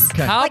relax.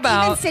 Okay. How Like even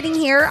about- sitting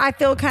here, I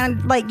feel kind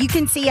of like you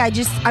can see. I'm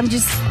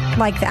just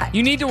like that.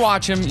 You need to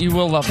watch them. You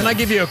will love them. Can I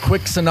give you a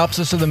quick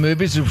synopsis of the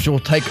movies, which will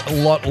take a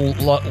lot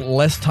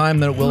less time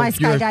than it will? My if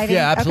you're- skydiving?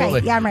 Yeah, Okay,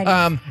 absolutely. yeah, I'm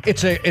ready.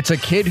 It's a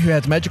kid who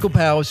has magical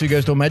powers, who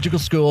goes to a magical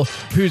school,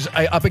 who's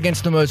up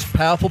against the most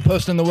powerful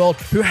person in the world,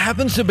 who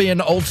happens to be an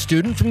old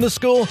student from the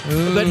school,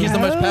 but he's the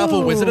most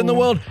powerful wizard in the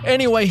world.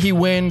 Anyway, he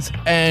wins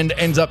and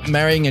ends up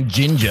marrying a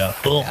ginger.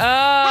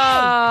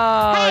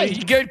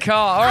 Good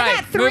call. All I right,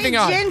 got 3 moving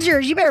on.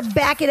 gingers. You better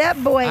back it up,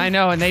 boy. I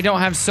know, and they don't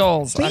have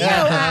souls.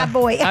 B.O.I.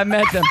 boy. I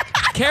met them.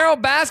 Carol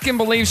Baskin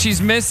believes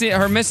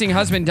her missing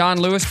husband, Don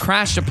Lewis,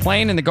 crashed a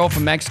plane in the Gulf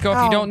of Mexico.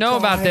 If you don't know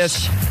about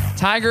this,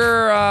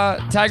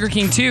 Tiger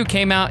King 2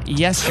 came out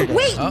yesterday.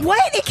 Wait,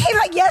 what? It came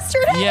out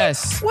yesterday?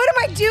 Yes. What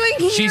am I doing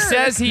here? She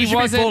says he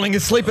wasn't falling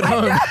asleep at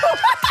home.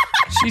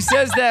 She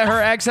says that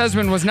her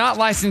ex-husband was not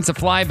licensed to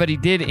fly, but he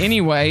did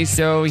anyway,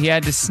 so he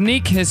had to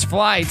sneak his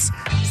flights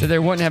so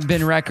there wouldn't have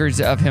been records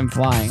of him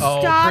flying.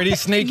 Stop pretty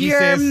sneaky, your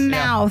sis.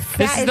 mouth.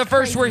 This That is the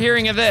first we're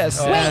hearing of this.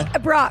 Wait,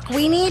 Brock,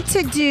 we need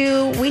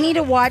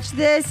to watch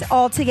this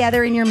all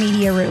together in your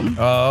media room.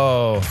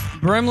 Oh.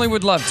 Brimley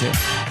would love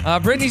to.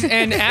 Brittany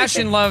and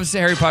Ashton loves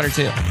Harry Potter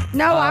too.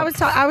 No,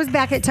 I was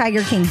back at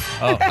Tiger King.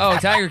 Oh,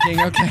 Tiger King,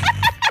 okay.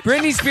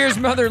 Britney Spears'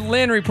 mother,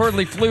 Lynn,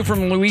 reportedly flew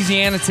from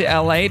Louisiana to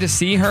L.A. to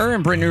see her,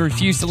 and Britney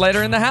refused to let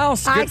her in the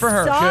house. Good for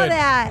her. I saw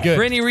that. Good.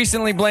 Britney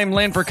recently blamed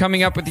Lynn for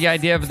coming up with the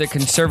idea of the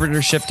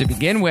conservatorship to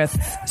begin with.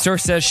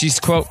 Source says she's,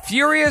 quote,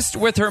 furious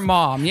with her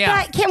mom.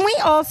 Yeah. But can we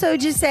also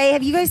just say,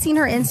 have you guys seen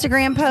her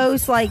Instagram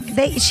post? Like,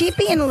 she's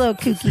being a little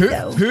kooky,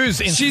 though. Who's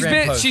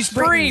Instagram post? She's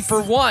free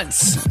for once.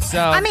 So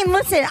I mean,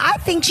 listen, I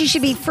think she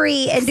should be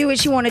free and do what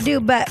she want to do,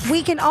 but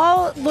we can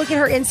all look at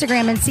her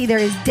Instagram and see there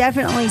is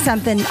definitely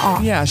something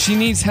off. yeah, she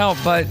needs help,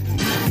 but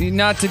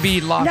not to be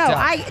locked up.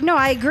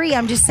 I agree.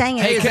 I'm just saying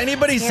it. Hey, has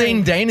anybody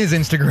seen Dana's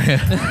Instagram?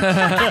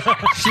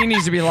 She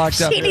needs to be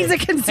locked up. She needs a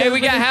conservatorship. Hey, we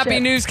got happy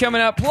news coming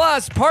up.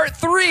 Plus, part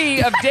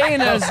 3 of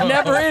Dana's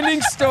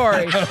never-ending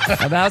story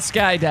about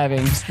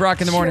skydiving. It's Brock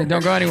in the morning.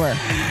 Don't go anywhere.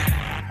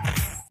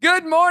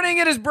 Good morning.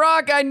 It is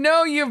Brock. I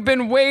know you've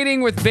been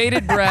waiting with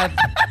bated breath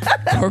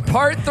for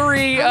part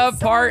 3 of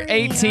part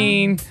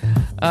 18.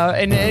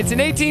 And it's an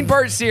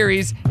 18-part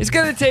series. It's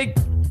going to take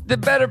the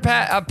better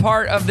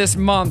part of this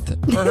month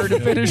for her to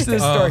finish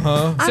this story.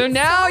 So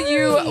now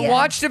you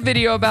watched a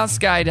video about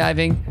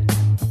skydiving.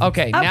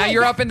 Okay, now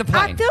you're up in the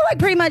plane. I feel like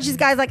pretty much this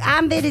guy's like,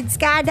 I'm vetted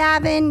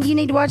skydiving. You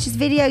need to watch this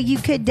video. You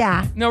could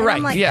die. No, And right,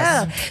 I'm like,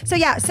 yes.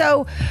 oh.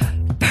 So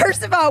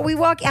first of all, we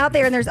walk out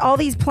there and there's all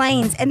these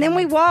planes. And then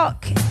we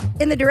walk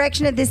in the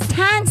direction of this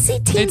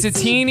teensy, It's a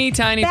teeny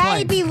tiny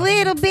plane. baby,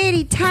 little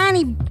bitty,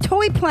 tiny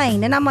toy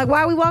plane. And I'm like,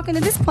 why are we walking to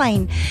this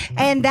plane?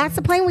 And that's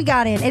the plane we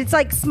got in. It's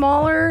like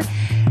smaller.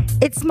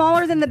 It's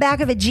smaller than the back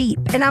of a Jeep.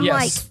 And I'm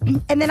Yes. like,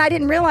 and then I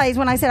didn't realize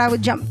when I said I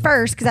would jump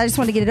first because I just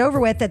wanted to get it over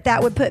with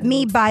that would put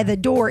me by the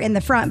door in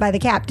the front by the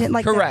captain,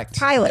 like Correct. the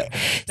pilot.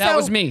 That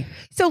was me.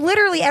 So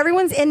literally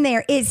everyone's in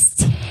there is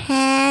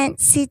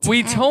teensy.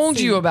 We told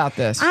you about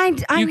this. I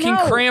you know,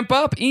 can cramp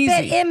up easy.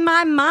 But in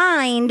my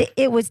mind,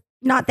 it was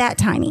not that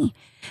tiny.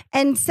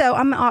 And so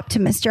I'm an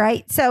optimist,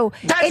 right? So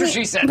That's what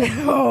she said.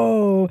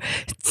 Oh,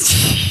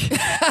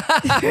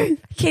 can't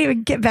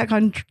even get back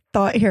on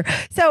thought here.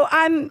 So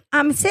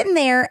I'm sitting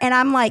there and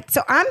I'm like,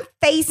 so I'm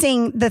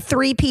facing the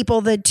 3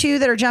 people, the 2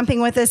 that are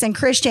jumping with us and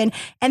Christian,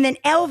 and then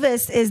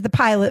Elvis is the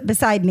pilot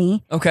beside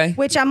me. Okay.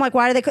 Which I'm like,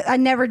 why do they? I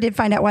never did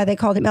find out why they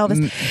called him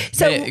Elvis.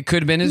 So it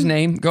could have been his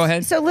name. Go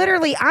ahead. So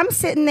literally, I'm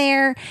sitting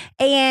there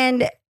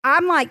and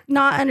I'm like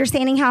not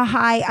understanding how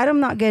high. I'm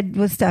not good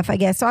with stuff, I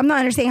guess. So I'm not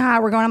understanding how high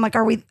we're going. I'm like,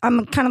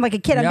 I'm kind of like a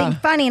kid. I'm being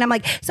funny. And I'm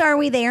like, so are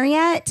we there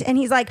yet? And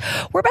he's like,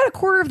 we're about a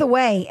quarter of the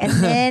way. And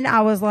then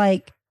I was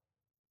like,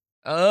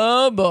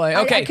 oh boy.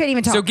 Okay. I couldn't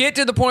even talk. So get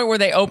to the point where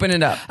they open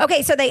it up.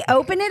 Okay, so they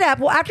open it up.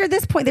 Well, after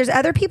this point, there's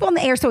other people in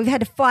the air, so we've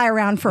had to fly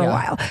around for a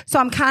while. So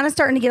I'm kind of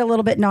starting to get a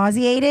little bit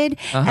nauseated.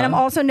 And I'm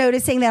also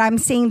noticing that I'm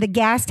seeing the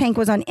gas tank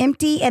was on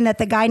empty and that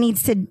the guy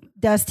needs to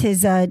dust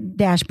his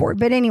dashboard.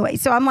 But anyway,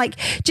 so I'm like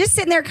just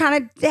sitting there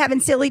kind of having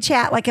silly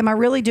chat. Like, am I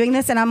really doing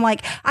this? And I'm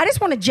like, I just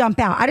want to jump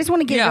out. I just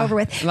want to get it over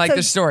with. Like so,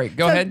 the story.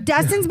 Go ahead.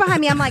 Dustin's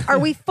behind me. I'm like, are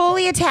we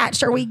fully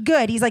attached? Are we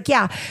good? He's like,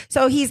 yeah.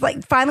 So he's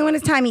like, finally when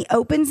it's time, he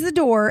opens the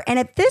door. And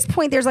at this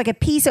point, there's like a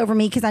piece over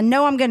me because I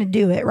know I'm going to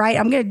do it, right?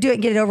 I'm going to do it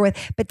and get it over with.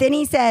 But then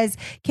he says,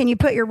 can you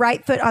put your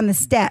right foot on the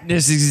step?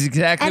 This is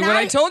exactly what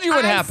I told you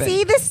would happen. I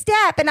see the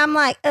step and I'm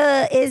like,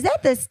 is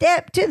that the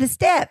step to the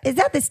step? Is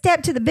that the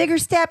step to the bigger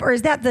step? Or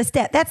is that the step?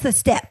 That's the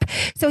step.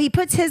 So he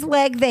puts his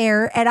leg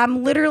there and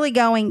I'm literally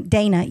going,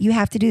 Dana, you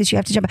have to do this. You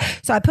have to jump.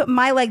 So I put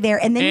my leg there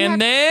and then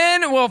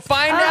then we'll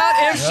find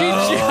out if she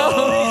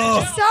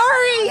jumps.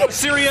 Sorry.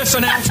 Serious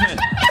announcement.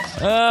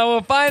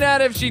 We'll find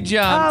out if she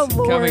jumps. Oh,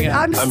 Lord. Coming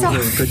up. I'm sorry.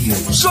 Good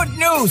news. Good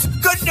news.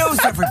 Good news,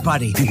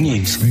 everybody. Good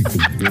news.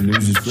 Good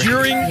news is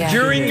great.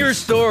 During your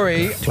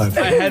story, I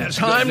had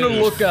time to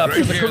look up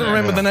because I couldn't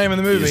remember the name of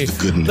the movie.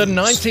 The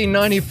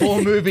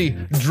 1994 movie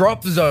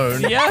Drop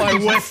Zone by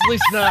Wesley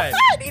Snipes.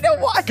 I need to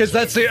watch Because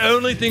that's the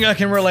only thing I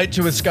can relate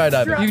to with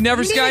skydiving. You've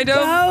never skydove?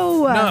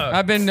 No.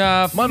 I've been.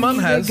 My mom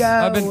has.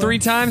 I've been 3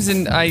 times,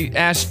 and I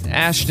asked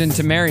Ashton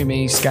to marry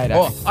me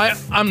skydiving.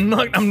 Oh,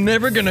 I'm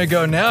never gonna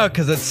go now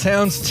because it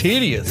sounds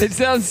tedious.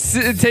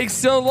 It takes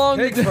so long.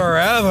 It takes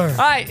forever. All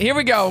right, here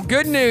we go.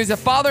 Good news. A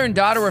father and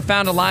daughter were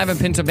found alive in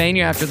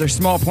Pennsylvania after their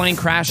small plane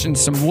crashed in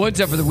some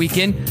woods over the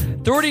weekend.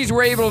 Authorities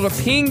were able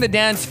to ping the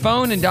dad's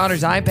phone and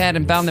daughter's iPad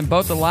and found them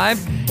both alive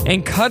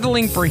and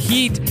cuddling for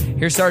heat.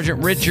 Here's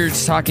Sergeant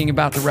Richards talking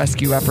about the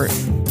rescue effort.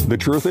 The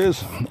truth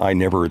is, I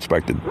never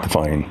expected to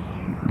find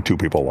 2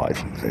 people alive.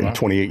 In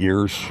 28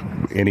 years,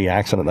 any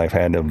accident I've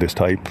had of this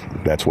type,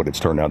 that's what it's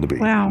turned out to be.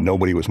 Wow.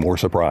 Nobody was more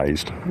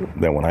surprised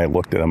than when I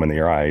looked at them in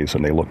their eyes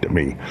and they looked at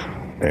me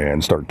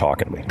and started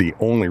talking to me. The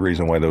only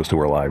reason why those 2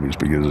 are alive is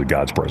because of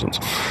God's presence.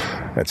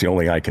 That's the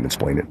only I can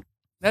explain it.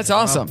 That's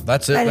awesome.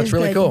 That's it. That's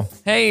really cool.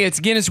 Hey,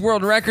 it's Guinness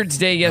World Records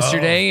Day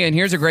yesterday, and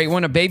here's a great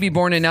one. A baby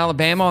born in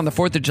Alabama on the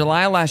 4th of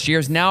July last year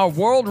is now a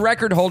world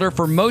record holder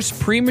for most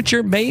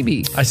premature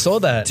baby. I saw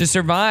that. To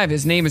survive.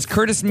 His name is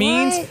Curtis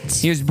Means.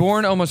 He was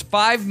born almost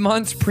 5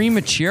 months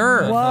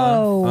premature.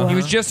 Whoa. He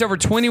was just over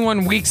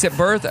 21 weeks at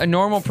birth. A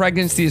normal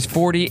pregnancy is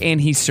 40,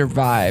 and he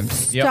survived.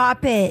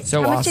 Stop it.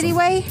 So How much did he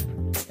weigh?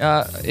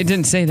 It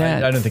didn't say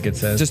that. I don't think it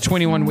says. Just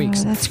 21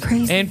 weeks. That's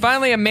crazy. And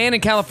finally, a man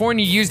in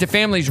California used a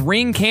family's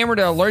Ring camera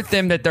to alert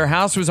them that their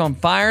house was on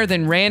fire,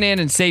 then ran in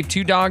and saved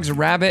 2 dogs, a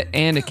rabbit,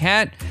 and a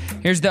cat.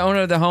 Here's the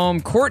owner of the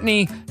home,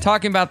 Courtney,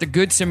 talking about the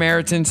Good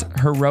Samaritan's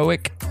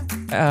heroic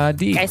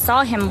deed. I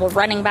saw him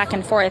running back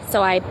and forth,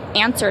 so I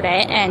answered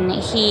it, and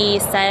he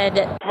said,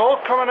 "Smoke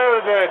coming out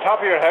of the top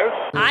of your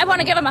house?" I want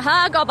to give him a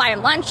hug, I'll buy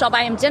him lunch, I'll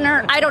buy him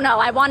dinner. I don't know.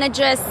 I want to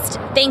just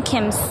thank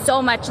him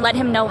so much, let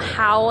him know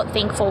how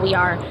thankful we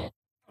are.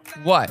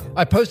 What?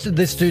 I posted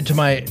this dude to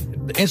my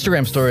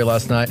Instagram story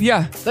last night.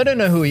 Yeah. They don't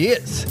know who he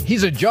is.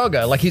 He's a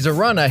jogger, like he's a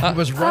runner. He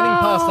was running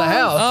past the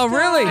house. Oh,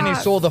 really? And he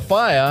saw the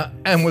fire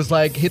and was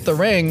like, hit the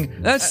ring.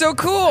 That's so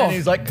cool. And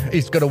he's like,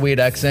 he's got a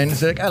weird accent.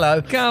 He's like,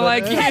 hello. Kind of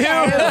like you.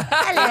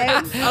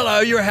 Hello. Hello,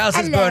 your house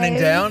is burning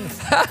down.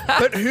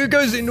 But who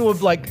goes into a,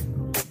 like...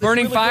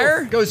 Burning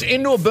fire? Goes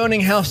into a burning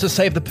house to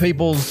save the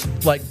people's,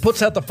 like,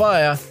 puts out the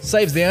fire,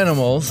 saves the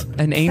animals.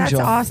 An angel.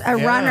 That's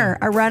awesome. A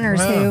runner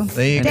Wow. too.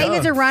 There you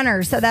David's go. a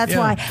runner, so that's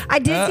why. I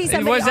did see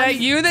somebody. Was that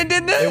you that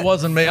did that? It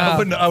wasn't me. I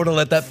would have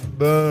let that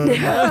burn.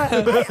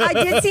 I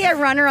did see a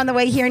runner on the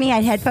way here, and he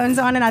had headphones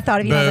on, and I thought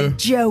of you as a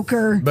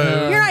joker. Boo.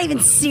 You're not even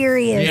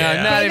serious.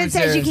 Yeah, not David even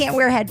says you serious. can't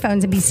wear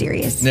headphones and be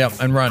serious. Yeah,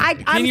 and run.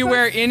 Can you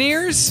wear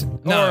in-ears?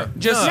 No. Or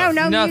just No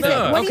nothing?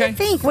 music. What do you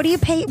think? What do you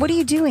pay? What are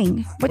you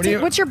doing?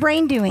 What's your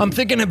brain doing? I'm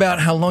thinking about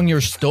how long your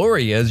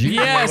story is. You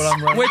know Yes, what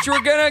I'm running. which we're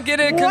going to get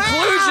a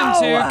conclusion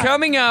to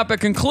coming up. A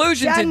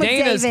conclusion Done to with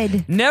Dana's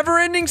David.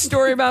 never-ending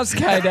story about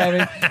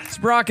skydiving. It's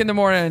Brock in the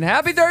morning.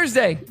 Happy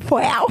Thursday.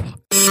 Wow.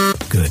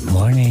 Good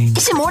morning.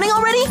 Is it morning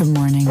already? Good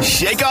morning.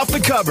 Shake off the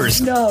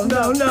covers. No.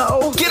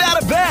 Get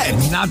out of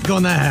bed. Not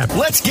gonna happen.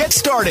 Let's get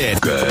started.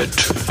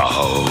 Get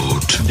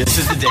out. This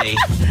is the day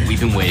we've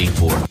been waiting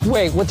for.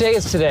 Wait, what day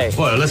is today?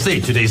 Well, let's see.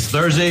 Today's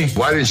Thursday.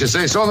 Why didn't you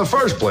say so in the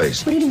first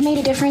place? Would it have made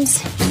a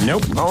difference?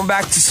 Nope. Going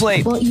back to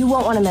sleep. Well, you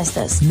won't want to miss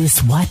this.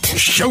 Miss what?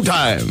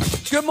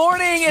 Showtime. Good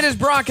morning. It is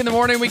Brock in the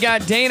morning. We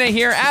got Dana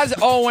here, as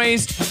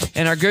always,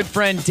 and our good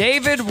friend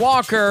David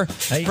Walker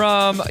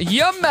from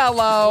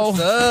Yamello.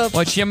 What's up?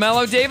 What's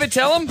Yamello, David?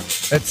 Tell him.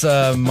 It's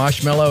a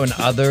Marshmallow and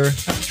Other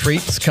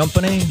Treats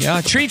Company.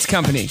 Yeah, Treats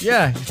Company.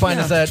 Yeah, you find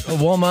us at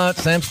Walmart,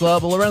 Sam's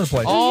Club, all around the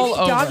place. All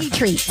over. Doggy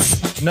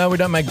treats. No, we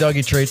don't make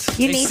doggy treats.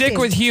 You They need stick to.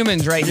 with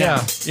humans right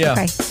now. Yeah.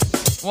 Okay.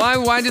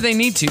 Why do they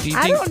need to? Do you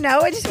I think? don't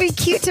know. It'd just be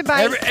cute to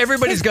buy.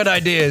 Everybody's got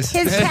ideas.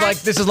 his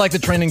This is like the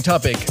trending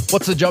topic.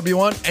 What's the job you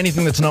want?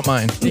 Anything that's not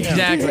mine.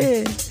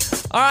 Exactly.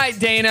 All right,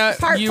 Dana,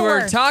 Part you 4.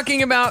 were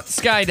talking about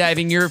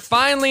skydiving. You're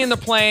finally in the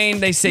plane.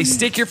 They say,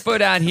 stick your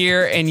foot out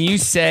here, and you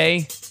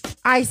say...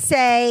 I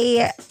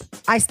say,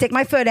 I stick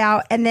my foot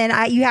out, and then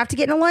you have to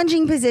get in a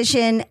lunging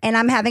position, and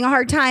I'm having a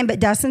hard time, but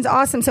Dustin's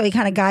awesome, so he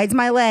kind of guides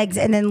my legs,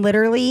 and then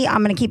literally,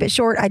 I'm going to keep it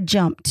short, I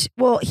jumped.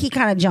 Well, he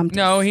kind of jumped.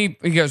 No, he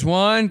goes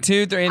 1,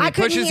 2, 3, and he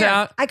couldn't pushes hear.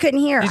 out. I couldn't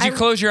hear. Did you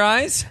close your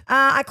eyes?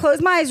 I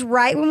closed my eyes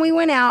right when we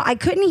went out. I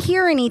couldn't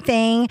hear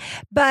anything,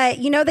 but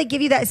they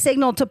give you that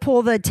signal to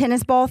pull the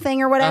tennis ball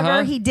thing or whatever.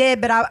 Uh-huh. He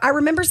did, but I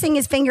remember seeing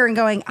his finger and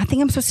going, I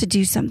think I'm supposed to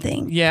do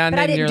something. Yeah, and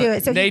but I then didn't do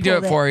it. So they he do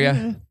it pulled for you.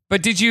 Mhm.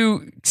 But did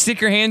you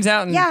stick your hands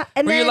out? And, Yeah,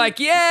 and were you then- like,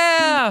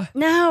 yeah?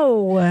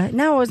 No, it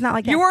was not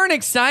like that. You weren't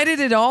excited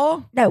at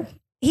all? No.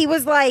 He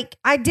was like,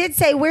 I did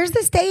say, where's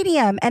the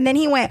stadium? And then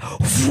he went,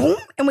 "Vroom,"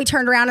 and we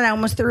turned around and I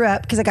almost threw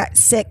up because I got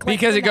sick.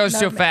 Because in it goes that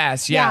so moment.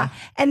 fast, yeah.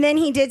 And then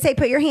he did say,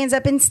 put your hands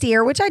up and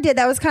steer, which I did.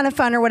 That was kind of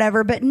fun or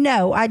whatever. But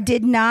no, I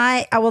did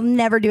not. I will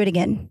never do it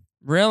again.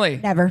 Really?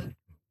 Never.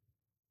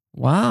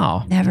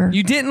 Wow. Never.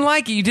 You didn't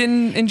like it. You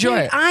didn't enjoy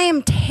Dude, it. I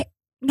am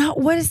no.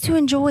 What is to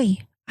enjoy?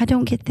 I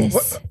don't get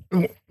this.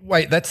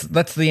 Wait, that's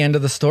the end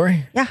of the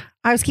story? Yeah,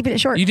 I was keeping it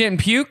short. You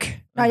didn't puke?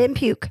 No, I didn't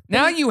puke.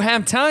 Now you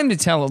have time to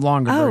tell a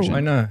longer version. I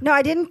know. No,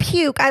 I didn't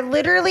puke. I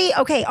literally,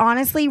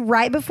 honestly,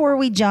 right before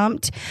we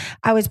jumped,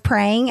 I was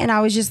praying and I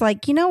was just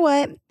like, you know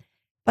what?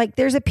 Like,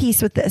 there's a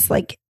piece with this.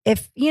 Like,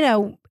 if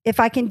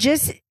I can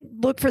just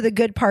look for the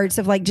good parts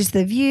of like just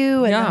the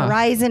view and the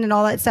horizon and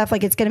all that stuff,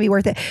 like it's going to be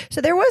worth it.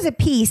 So there was a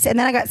piece, and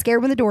then I got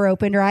scared when the door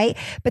opened, right?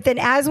 But then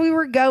as we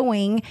were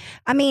going,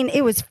 I mean,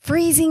 it was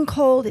freezing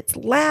cold. It's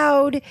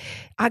loud.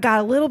 I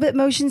got a little bit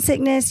motion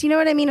sickness. You know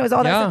what I mean? It was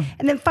all that stuff.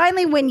 And then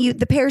finally, when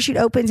the parachute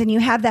opens and you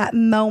have that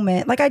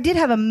moment, like I did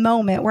have a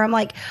moment where I'm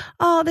like,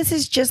 oh, this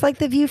is just like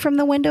the view from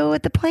the window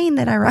at the plane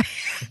that I ride.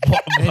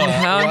 And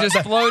now I'm just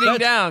floating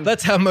down.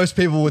 That's how most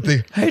people would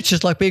think. Hey, it's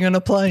just like being on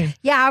a plane.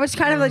 Yeah, I was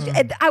kind of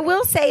privilege. I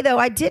will say though,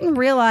 I didn't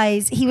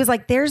realize he was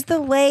like, "There's the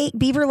lake,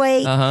 Beaver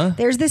Lake.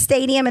 There's the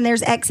stadium, and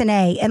there's X and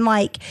A." And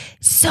like,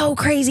 so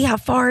crazy how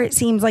far it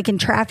seems like in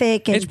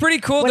traffic. And It's pretty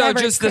cool though,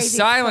 just the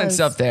silence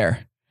up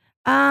there.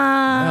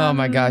 Oh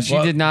my gosh,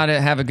 you did not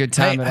have a good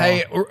time at all.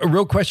 Hey, a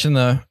real question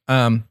though.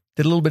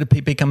 Did a little bit of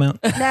pee come out?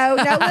 No,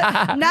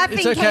 nothing.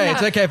 It's okay. came out.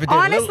 It's okay if it did.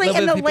 Honestly,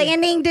 Little in the bit of pee-pee.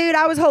 landing, dude,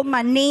 I was holding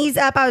my knees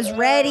up. I was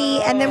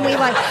ready, and then we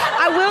like.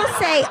 I will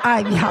say,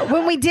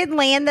 when we did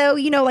land, though,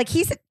 like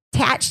he's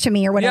attached to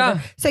me or whatever.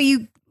 Yeah. So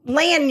you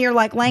land, and you're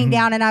like laying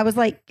down, and I was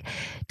like,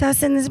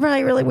 Dustin, this is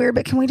probably really weird,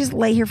 but can we just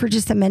lay here for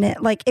just a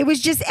minute? Like it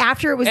was just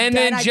after it was. And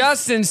done, then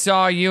Justin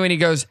saw you, and he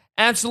goes,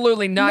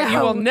 "Absolutely not! You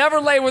will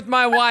never lay with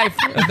my wife."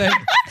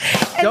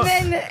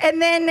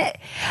 And then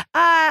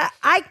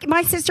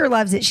my sister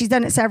loves it. She's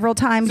done it several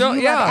times. So,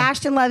 You love it.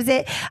 Ashton loves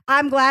it.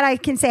 I'm glad I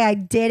can say I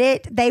did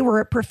it. They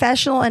were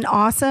professional and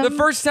awesome. The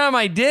first time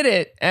I did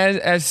it,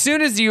 as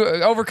soon as you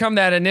overcome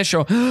that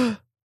initial,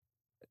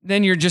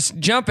 then you're just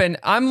jumping.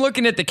 I'm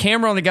looking at the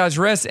camera on the guy's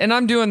wrist, and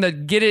I'm doing the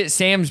get it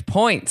Sam's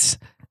points.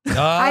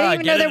 I didn't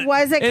even know there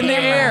was a camera. In the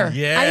air. I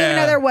didn't even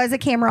know there was a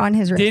camera on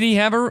his wrist. Did he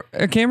have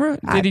a camera?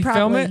 Did he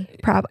film it?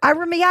 I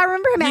remember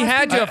him. He asking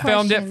had to me have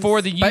filmed it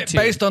for the YouTube.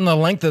 Based on the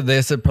length of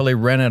this, it probably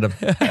ran out of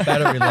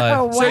battery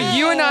life. So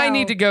you and I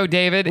need to go,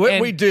 David.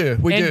 We do.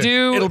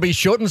 It'll be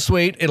short and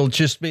sweet. It'll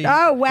just be.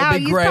 Oh wow! It'll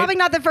be It's great. probably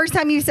not the first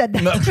time you said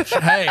that. No,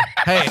 hey,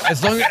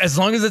 as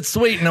long as it's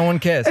sweet, no one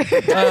cares.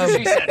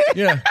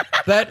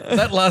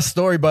 That last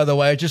story, by the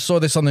way, I just saw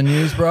this on the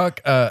news,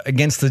 Brock,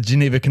 against the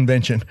Geneva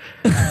Convention.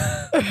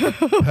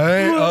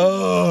 Hey,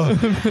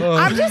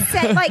 I'm just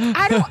saying, like,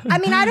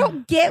 I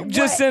don't get.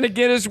 Just set a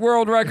Guinness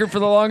World Record for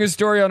the longest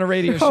story on a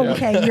radio show.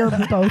 Okay, you're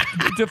both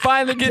to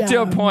finally get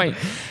to a point.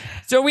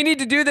 So we need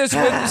to do this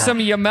with some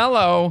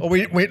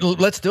Yamello.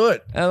 Let's do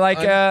it. Like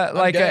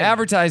an game.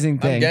 advertising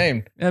thing. I'm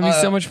game. That'd be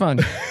so much fun.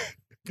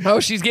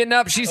 Oh, she's getting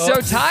up. She's so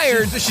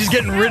tired. She's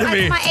getting rid of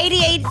me. My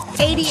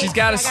 80. She's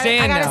got to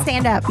stand I now. gotta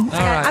stand up. All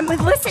right. I'm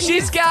listening.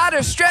 She's got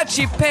her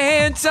stretchy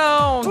pants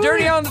on.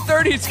 Dirty on the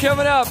 30's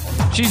coming up.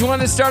 She's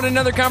wanting to start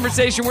another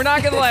conversation. We're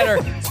not going to let her.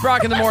 It's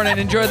Brock in the morning.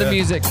 Enjoy the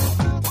music.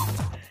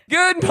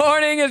 Good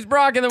morning. It's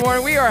Brock in the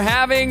morning. We are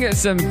having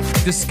some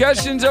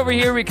discussions over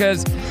here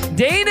because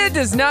Dana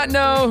does not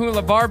know who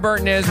LeVar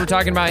Burton is. We're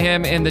talking about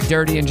him in the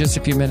Dirty in just a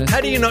few minutes. How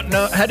do you not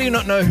know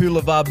who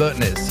LeVar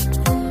Burton is?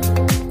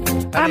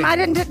 I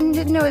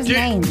didn't know his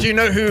name. Do you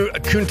know who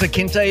Kunta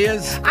Kinte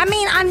is? I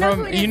mean, I know.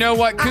 who it is. You know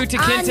what Kunta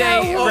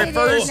Kinte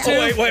refers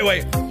to?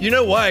 Wait. You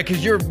know why?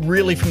 Because you're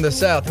really from the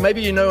South.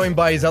 Maybe you know him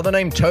by his other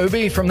name,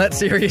 Toby, from that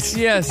series.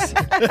 Yes.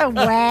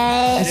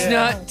 Wow. It's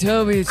not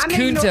Toby. It's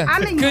Kunta.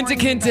 Kunta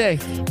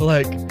Kinte.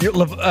 Like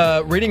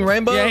Reading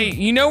Rainbow. Yeah, hey,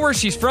 you know where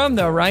she's from,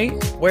 though, right?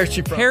 Where's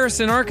she from?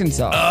 Harrison,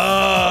 Arkansas.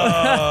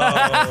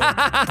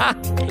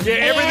 Yeah,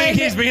 everything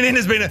he's been in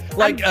has been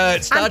like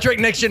Star Trek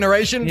Next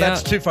Generation. Yeah.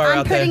 That's too far I'm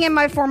out there. putting in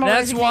my formal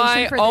That's resignation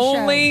why for the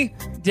only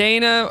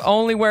Dana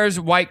only wears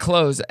white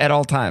clothes at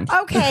all times.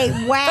 show.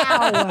 Okay,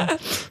 wow.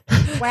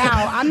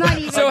 Wow, I'm not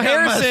even. So My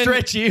Harrison,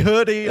 stretchy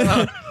hoodie.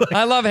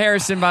 I love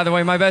Harrison, by the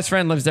way. My best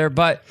friend lives there,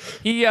 but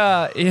he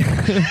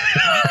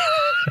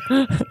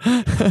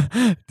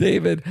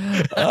David,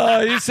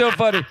 he's so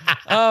funny.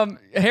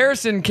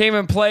 Harrison came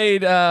and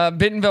played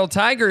Bentonville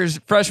Tigers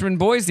freshman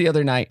boys the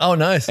other night. Oh,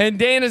 nice. And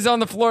Dana's on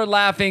the floor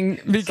laughing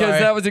because Sorry.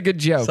 that was a good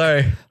joke.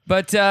 Sorry.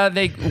 But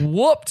they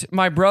whooped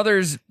my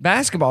brother's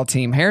basketball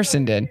team.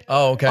 Harrison did.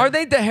 Oh, okay. Are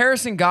they the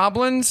Harrison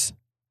Goblins?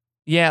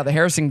 Yeah, the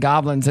Harrison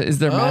Goblins is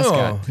their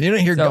mascot. You don't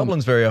hear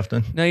goblins very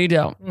often. No, you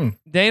don't.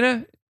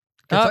 Dana,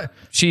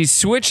 she's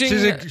switching.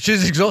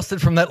 She's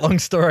exhausted from that long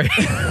story.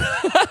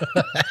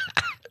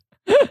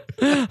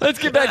 Let's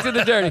get back to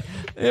the Dirty.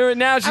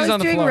 Now she's I was on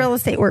the doing floor. real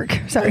estate work.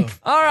 Sorry.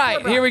 All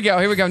right, here we go.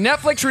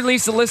 Netflix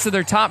released a list of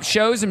their top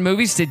shows and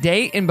movies to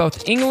date in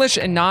both English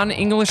and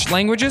non-English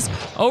languages.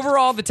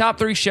 Overall, the top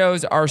 3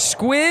 shows are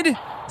Squid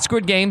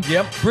Game,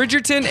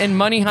 Bridgerton, and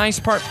Money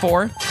Heist Part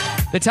 4.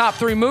 The top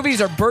 3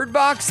 movies are Bird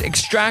Box,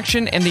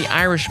 Extraction, and The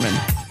Irishman.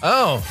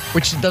 Oh,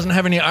 which doesn't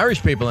have any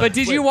Irish people in it. But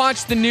did you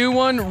watch the new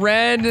one,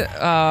 Red?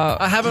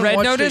 I haven't Red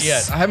watched Notice? it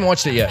yet. I haven't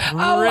watched it yet.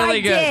 Oh, Really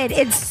I good. did.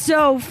 It's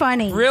so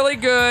funny. Really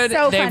good.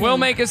 So They funny. will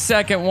make a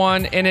second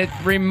one, and it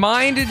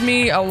reminded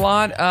me a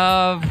lot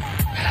of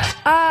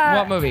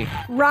what movie?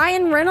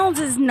 Ryan Reynolds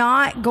is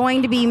not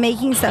going to be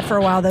making stuff for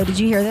a while, though. Did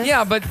you hear this?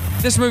 Yeah, but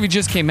this movie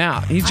just came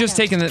out. He's just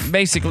taking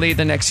basically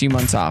the next few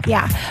months off.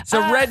 Yeah. So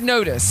Red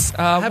Notice.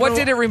 What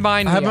did it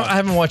remind me of? I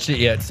haven't watched it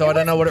yet, so I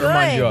don't know what it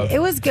reminds you of.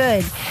 It was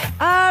good.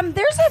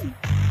 There's a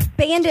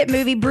Bandit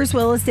movie Bruce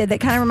Willis did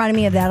that kind of reminded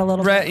me of that a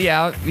little bit.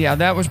 Yeah,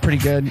 that was pretty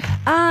good.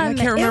 I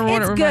can't remember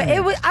what it it's reminded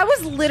good. me. I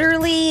was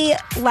literally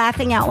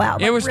laughing out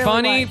loud. It was really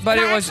funny, but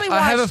And it was- actually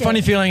I have a watched funny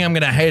it. feeling I'm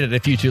going to hate it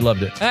if you two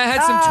loved it. It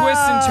had some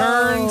twists and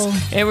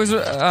turns. It was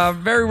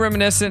very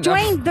reminiscent of...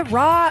 Dwayne The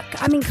Rock.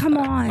 I mean, come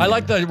on. I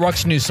like the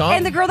Rock's new song.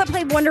 And the girl that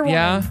played Wonder Woman.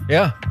 Yeah.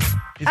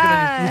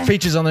 Yeah. He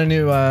features on their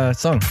new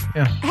song.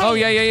 Yeah. Oh,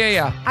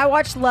 yeah. I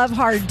watched Love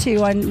Hard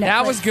too on Netflix.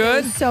 That was good.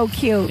 It was so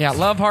cute. Yeah,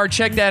 Love Hard.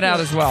 Check that out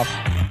as well.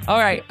 All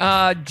right.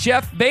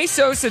 Jeff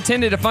Bezos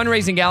attended a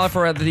fundraising gala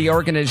for the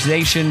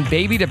organization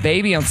Baby to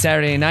Baby on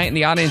Saturday night, and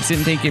the audience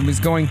didn't think it was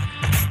going.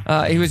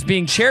 He was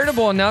being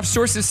charitable enough.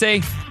 Sources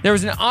say there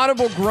was an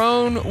audible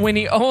groan when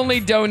he only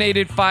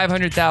donated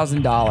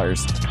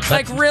 $500,000.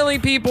 Like, really,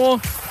 people?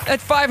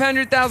 That's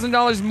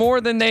 $500,000 more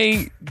than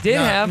they did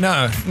have.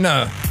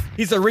 No.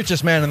 He's the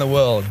richest man in the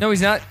world. No,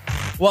 he's not.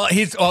 Well,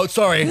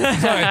 sorry.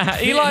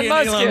 Elon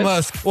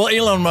Musk. Well,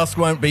 Elon Musk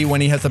won't be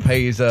when he has to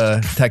pay his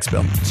tax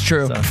bill. It's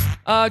true.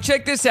 So.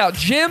 Check this out.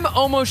 Jim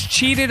almost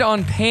cheated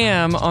on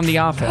Pam on The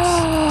Office.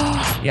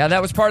 Yeah,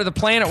 that was part of the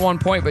plan at one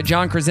point, but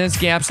John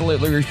Krasinski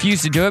absolutely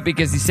refused to do it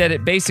because he said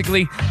it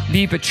basically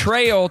be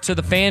betrayal to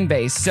the fan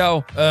base.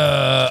 So,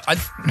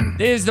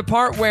 this is the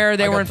part where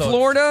they were in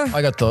Florida.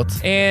 I got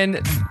thoughts.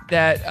 And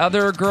that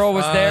other girl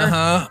was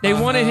there. They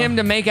wanted him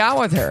to make out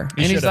with her.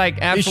 And he's like,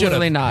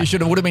 absolutely not. He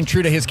should have. Would have been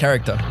true to his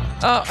character.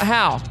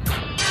 How?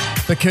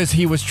 Because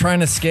he was trying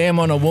to scam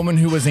on a woman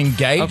who was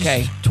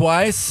engaged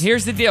twice.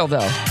 Here's the deal,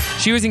 though.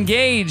 She was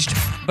engaged,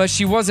 but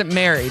she wasn't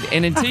married.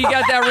 And until you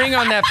got that ring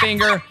on that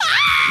finger,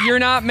 you're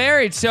not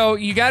married. So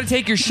you got to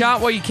take your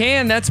shot while you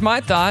can. That's my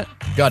thought.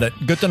 Got it.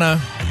 Good to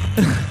know.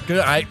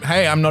 Good.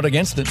 Hey, I'm not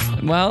against it.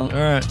 Well, all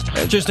right.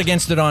 Just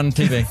against it on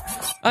TV.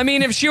 I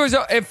mean,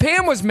 if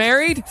Pam was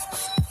married,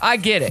 I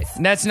get it.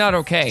 That's not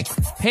okay.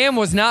 Pam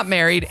was not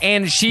married,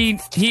 and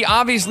he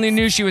obviously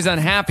knew she was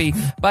unhappy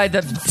by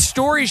the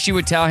stories she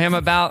would tell him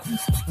about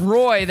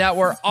Roy that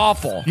were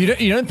awful.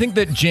 You don't think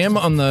that Jim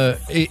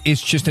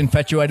is just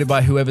infatuated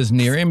by whoever's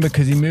near him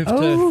because he moved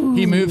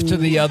to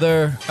the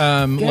other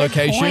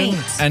location,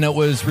 and it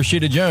was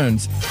Rashida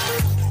Jones'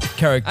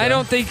 character. I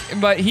don't think,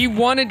 but he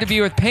wanted to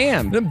be with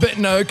Pam. But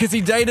no, because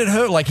he dated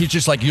her. Like, he's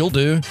just like, you'll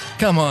do.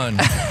 Come on.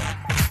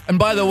 And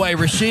by the way,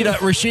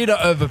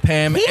 Rashida over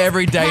Pam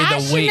every day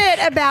of the week.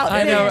 Passionate about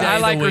I know. this. I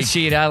like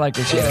Rashida.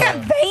 He's got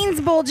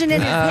veins bulging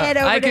in his head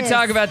over I could this.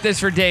 talk about this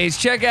for days.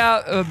 Check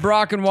out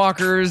Brock and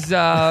Walker's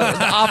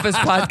Office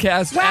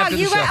podcast. Wow, after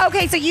the show.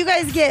 okay, so you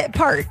guys get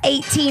part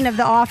 18 of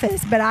The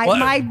Office, but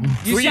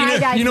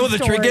you know what the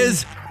trick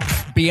is?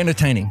 Be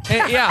entertaining.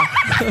 Yeah.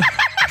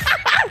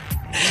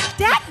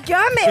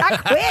 Dadgummit, I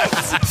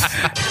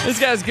quit. This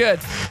guy's good.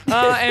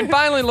 And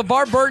finally,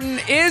 LeVar Burton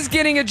is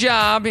getting a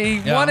job. He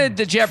wanted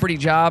the Jeopardy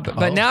job,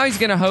 but now he's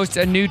going to host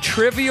a new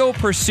Trivial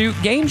Pursuit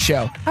game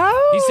show.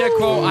 He said,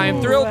 quote, I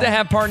am thrilled to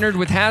have partnered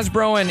with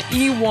Hasbro and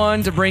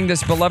E1 to bring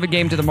this beloved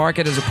game to the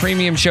market as a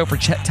premium show for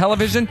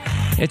television.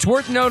 It's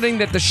worth noting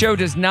that the show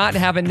does not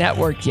have a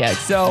network yet,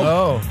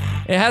 so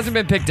it hasn't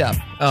been picked up.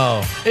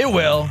 Oh, it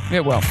will.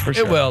 It will, for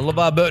sure. It will.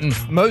 LeVar Burton,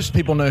 most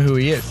people know who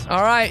he is.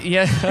 All right,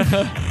 yeah.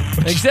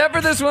 Except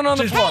for this one on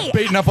the floor.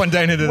 Beating up on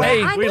Dana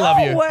today. Hey, we love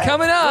you.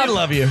 Coming up. We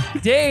love you.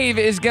 Dave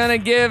is going to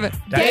give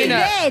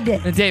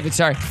David,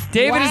 sorry.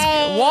 David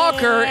is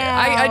Walker.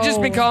 I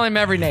just been calling him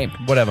every name.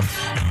 Whatever.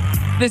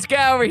 This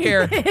guy over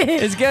here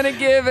is going to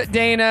give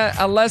Dana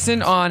a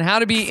lesson on how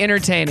to be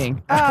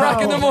entertaining.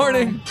 Brock in the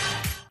morning.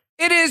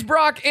 It is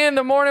Brock in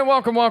the morning.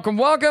 Welcome, welcome,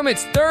 welcome.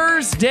 It's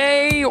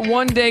Thursday,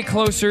 one day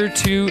closer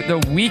to the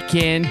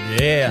weekend.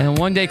 Yeah. And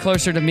one day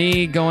closer to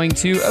me going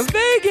to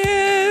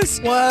Vegas.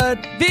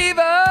 What?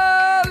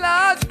 Viva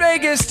Las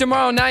Vegas.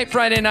 Tomorrow night,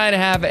 Friday night, I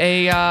have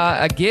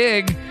a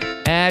gig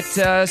at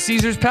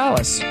Caesar's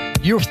Palace.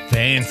 You're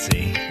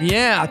fancy.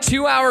 Yeah,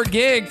 2-hour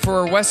gig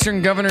for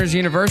Western Governors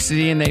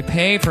University, and they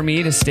pay for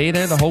me to stay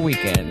there the whole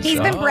weekend. He's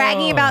been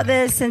bragging about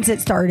this since it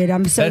started.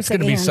 I'm so That's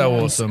going to be so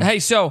awesome. Hey,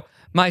 so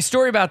my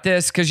story about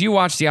this, because you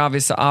watched The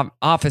Office,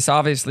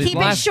 obviously. Keep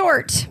it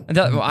short.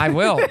 I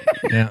will.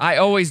 Yeah. I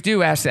always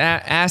do ask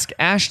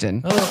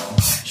Ashton.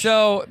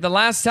 So the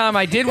last time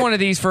I did one of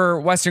these for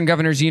Western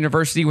Governors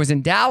University was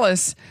in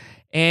Dallas,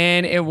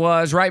 and it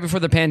was right before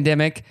the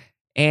pandemic,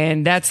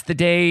 and that's the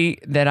day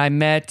that I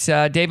met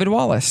David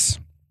Wallace.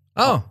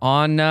 Oh.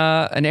 On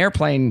an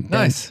airplane.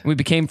 Nice. And we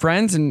became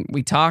friends, and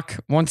we talk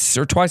once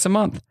or twice a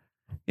month.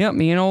 Yeah,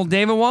 me and old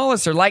David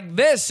Wallace are like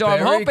this, so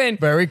I'm hoping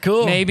very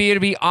cool. Maybe it'll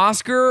be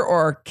Oscar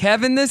or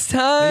Kevin this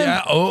time.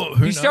 Yeah. Oh,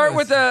 who You start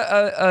with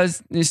a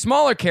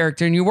smaller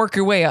character and you work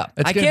your way up.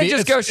 I can't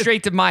just go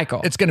straight to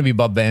Michael. It's going to be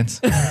Bob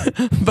Vance.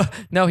 But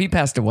no, he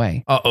passed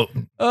away.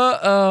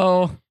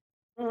 Uh-oh.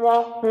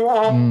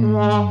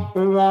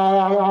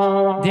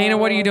 Dana,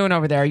 what are you doing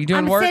over there? Are you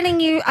doing work? Sending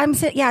you.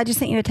 I just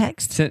sent you a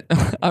text.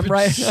 I'm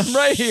right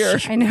here.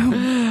 I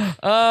know.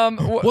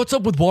 What's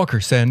up with Walker?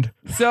 Send.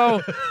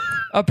 So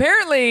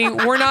apparently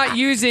we're not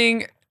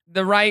using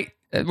the right.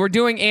 We're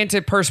doing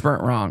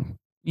antiperspirant wrong.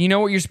 You know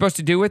what you're supposed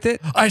to do with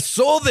it? I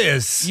saw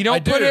this. You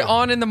don't put it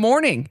on in the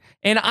morning.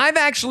 And I've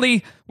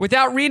actually,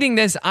 without reading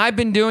this, I've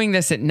been doing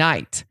this at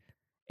night.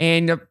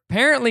 And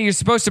apparently you're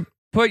supposed to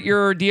put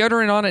your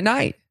deodorant on at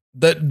night.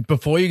 That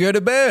before you go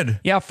to bed.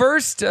 Yeah,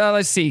 first,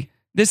 let's see.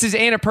 This is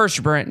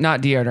antiperspirant, not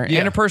deodorant.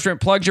 Yeah.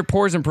 Antiperspirant plugs your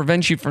pores and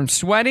prevents you from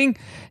sweating.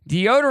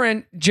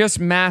 Deodorant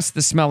just masks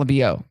the smell of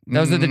BO.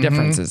 Those are the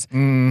differences.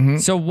 Mm-hmm.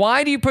 So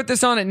why do you put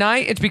this on at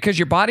night? It's because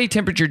your body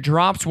temperature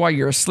drops while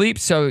you're asleep,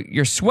 so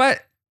your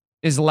sweat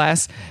is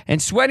less,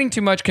 and sweating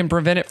too much can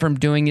prevent it from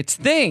doing its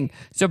thing.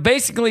 So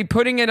basically,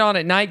 putting it on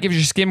at night gives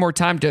your skin more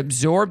time to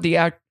absorb the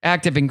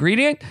active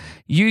ingredient,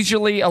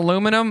 usually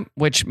aluminum,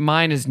 which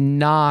mine is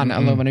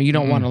non-aluminum. You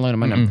don't want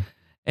aluminum.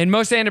 And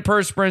most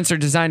antiperspirants are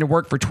designed to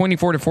work for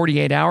 24 to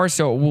 48 hours,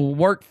 so it will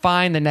work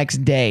fine the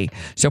next day.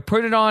 So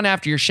put it on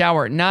after your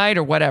shower at night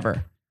or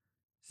whatever.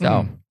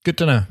 So good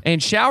to know.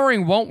 And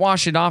showering won't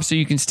wash it off, so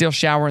you can still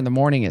shower in the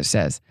morning, it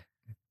says.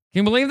 Can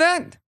you believe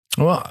that?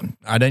 Well,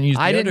 I don't use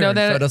deodorant, I didn't know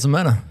that. so it doesn't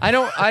matter. I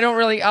don't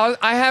really.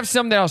 I have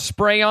some that I'll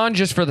spray on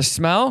just for the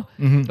smell.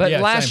 But Yeah,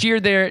 last same. year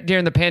there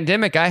during the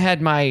pandemic, I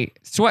had my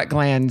sweat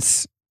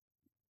glands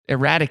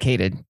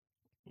eradicated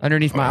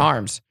underneath my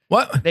arms.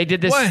 What? They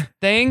did this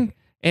thing,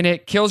 and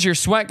it kills your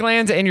sweat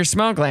glands and your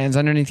smell glands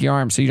underneath your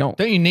arms. So you don't.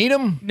 Don't you need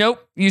them? Nope.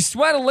 You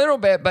sweat a little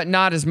bit, but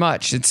not as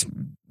much. It's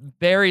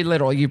very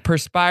little. You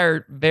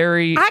perspire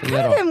very I kind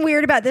little. of am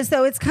weird about this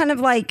though. It's kind of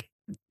like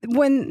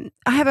when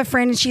I have a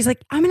friend and she's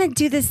like, I'm going to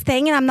do this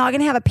thing and I'm not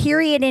going to have a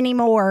period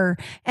anymore.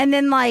 And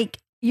then like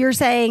you're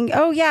saying,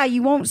 oh yeah,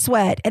 you won't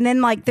sweat. And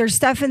then like there's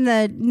stuff in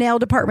the nail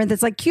department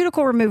that's like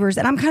cuticle removers.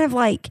 And I'm kind of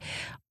like,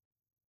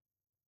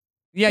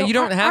 Yeah, you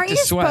don't have aren't to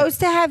you sweat. supposed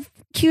to have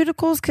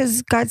cuticles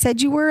because God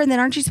said you were? And then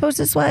aren't you supposed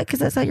to sweat because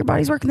that's how your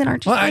body's working? Then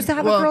aren't you supposed to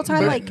have a girl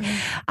time? Like,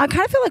 I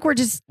kind of feel like we're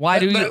just. Why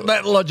do you?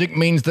 That logic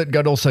means that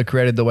God also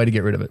created the way to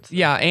get rid of it.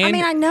 Yeah, and I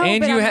mean, I know, and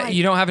but you I'm like-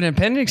 you don't have an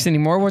appendix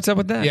anymore. What's up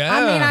with that? Yeah.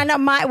 I mean, I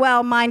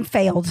know mine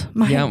failed.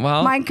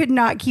 Mine could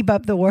not keep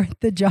up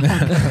the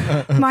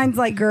job. Mine's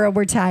like, girl,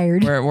 we're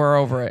tired. We're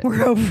over it.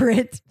 We're over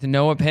it.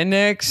 No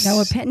appendix.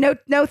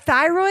 No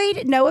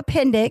thyroid, no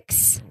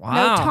appendix, Wow.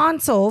 no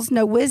tonsils,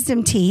 no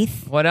wisdom teeth.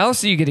 What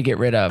else are you going to get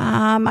rid of?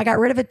 I got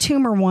rid of a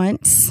tumor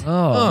once.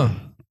 Oh.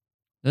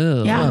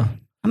 Ugh. Yeah.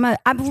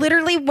 I'm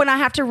literally, when I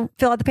have to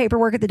fill out the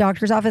paperwork at the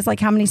doctor's office, like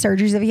how many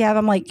surgeries have you have?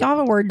 I'm like, y'all have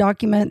a Word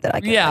document that I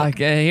can. Yeah,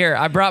 okay, here.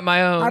 I brought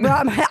my own.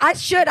 I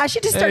should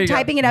just There start you go.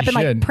 typing it up and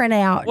like print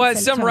it out. Well, and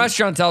at send it some to 'em.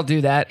 restaurants, I'll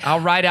do that.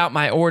 I'll write out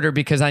my order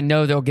because I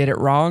know they'll get it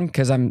wrong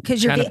because I'm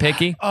 'Cause you're kind of ve-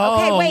 picky.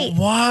 Okay, wait.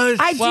 What?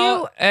 I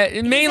Well,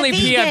 mainly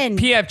vegan.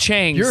 PF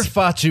Chang's. You're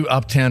far too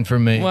uptown for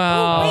me.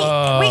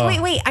 Well,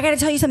 Wait. I got to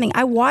tell you something.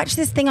 I watched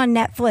this thing on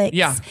Netflix.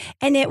 Yeah.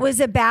 And it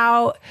was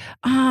about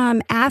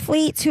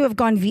athletes who have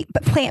gone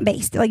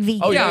plant-based, like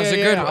vegan. Oh, yeah, it was a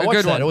good I watched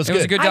good that. one. It was a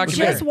good. good I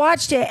documentary. just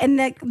watched it, and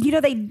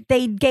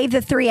they gave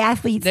the 3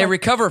 athletes. They like,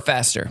 recover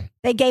faster.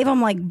 they gave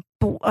them like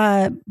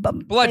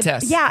Blood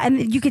tests. Yeah,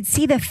 and you could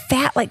see the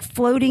fat like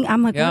floating.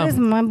 I'm like, Yeah. what is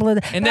my blood?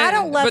 And But then, I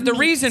don't love. But the meat.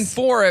 reason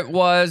for it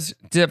was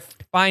to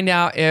find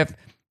out if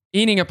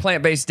eating a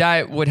plant-based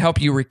diet would help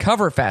you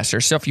recover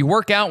faster. So if you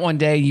work out one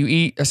day, you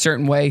eat a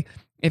certain way.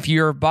 If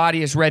your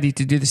body is ready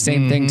to do the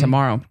same thing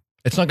tomorrow.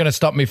 It's not going to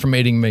stop me from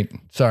eating meat.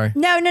 Sorry.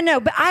 No.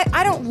 But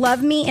I don't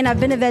love meat, and I've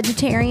been a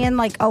vegetarian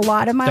like a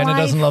lot of my Dana life.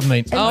 doesn't love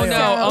meat. And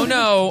Oh so-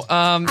 no!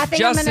 I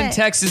think I'm Justin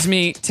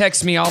gonna-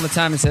 texts me all the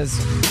time and says,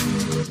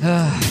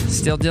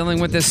 "Still dealing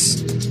with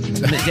this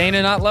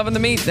Dana not loving the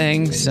meat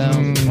thing." So,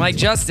 like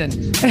Justin,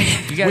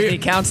 you guys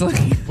need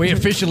counseling. We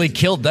officially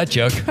killed that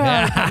joke.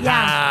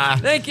 Yeah.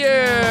 Thank you. All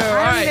I don't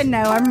right, even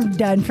know. I'm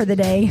done for the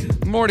day.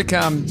 more to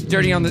come.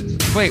 Dirty on the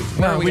wait.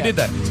 Where No, are we at? did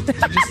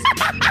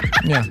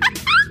that. Yeah.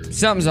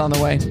 Something's on the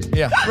way.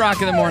 Yeah.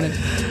 Rock in the morning.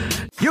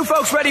 You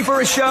folks ready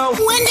for a show?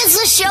 When does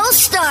the show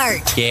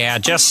start? Yeah,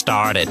 just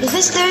started. Is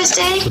this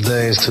Thursday?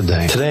 Today is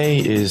today. Today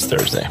is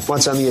Thursday.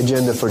 What's on the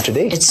agenda for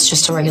today? It's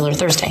just a regular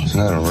Thursday. It's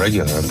not a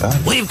regular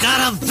about. We've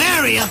got a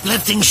very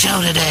uplifting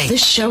show today.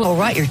 This show will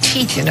rot your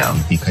teeth, you know.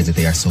 Because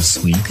they are so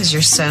sweet. Because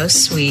you're so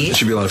sweet. It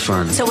should be a lot of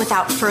fun. So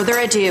without further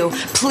ado,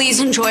 please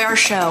enjoy our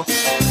show.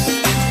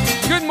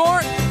 Good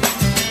morning.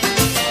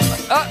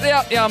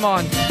 Yeah, I'm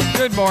on.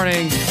 Good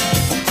morning.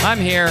 I'm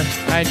here.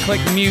 I had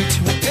clicked mute.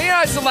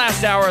 Yeah, it's the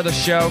last hour of the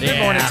show. Good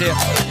morning to you.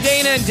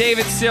 Dana and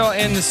David still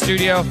in the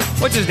studio.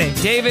 What's his name?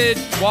 David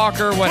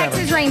Walker, whatever.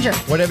 Texas Ranger.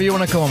 Whatever you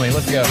want to call me.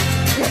 Let's go.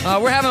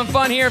 We're having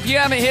fun here. If you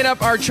haven't hit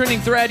up our trending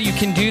thread, you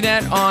can do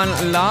that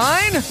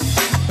online.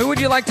 Who would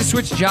you like to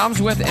switch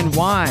jobs with and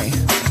why?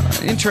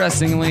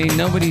 Interestingly,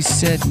 nobody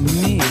said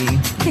me.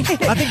 I think you've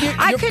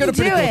got a couldn't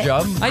pretty do cool it.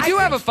 job. I do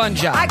have a fun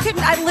job. I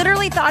couldn't. I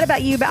literally thought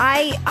about you, but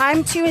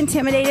I'm too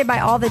intimidated by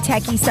all the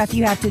techie stuff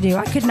you have to do.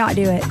 I could not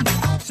do it.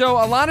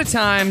 So a lot of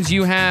times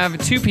you have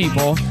two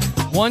people.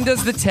 One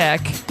does the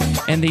tech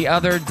and the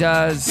other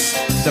does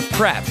the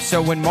prep.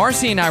 So when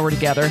Marcy and I were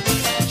together,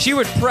 she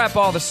would prep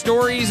all the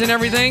stories and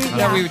everything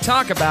that we would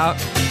talk about,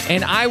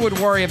 and I would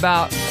worry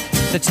about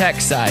the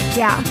tech side.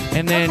 Yeah.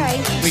 And then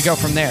we go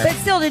from there. But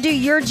still, to do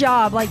your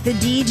job, like the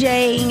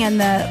DJing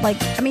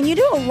and you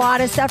do a lot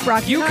of stuff,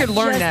 Rock. You could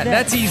learn that.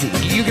 That's easy.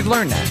 You could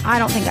learn that. I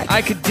don't think I could.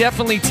 I could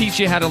definitely teach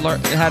you how to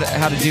learn how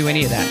to do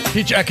any of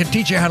that. I could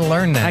teach you how to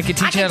learn that. I could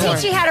teach you how to learn.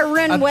 teach you how to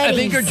run I weddings.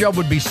 think your job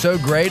would be so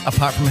great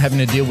apart from having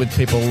to deal with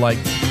people like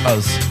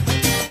us.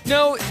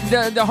 No,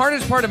 the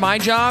hardest part of my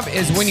job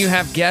is when you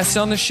have guests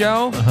on the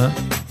show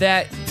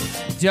that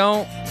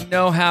don't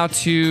know how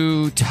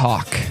to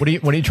talk. What are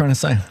you trying to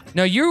say?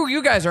 No,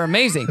 you guys are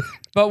amazing.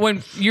 But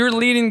when you're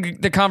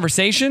leading the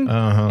conversation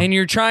and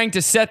you're trying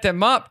to set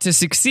them up to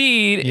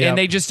succeed and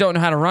they just don't know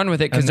how to run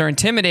with it because they're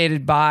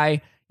intimidated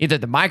by either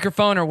the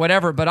microphone or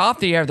whatever, but off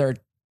the air, they're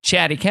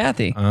chatty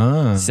Cathy.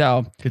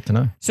 So good to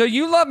know. So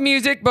you love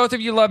music. Both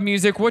of you love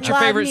music. What's your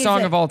Love favorite song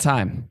music. of all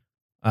time?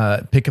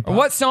 Pick Apart.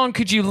 What song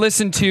could you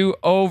listen to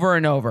over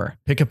and over?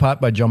 Pick Apart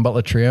by John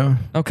Butler Trio.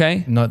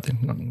 Okay. Not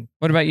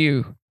What about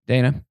you,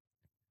 Dana?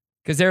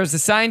 Because there's a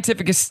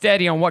scientific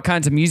study on what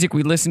kinds of music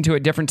we listen to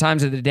at different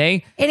times of the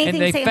day. Anything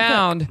and they Sam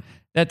found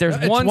that there's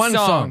It's one one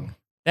song song.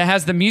 that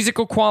has the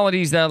musical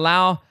qualities that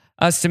allow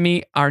us to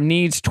meet our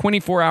needs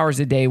 24 hours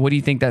a day. What do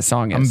you think that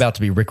song is? I'm about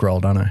to be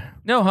rickrolled, aren't I?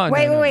 No, huh?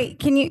 Wait.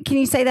 Can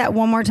you say that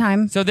one more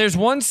time? So there's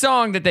one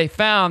song that they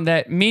found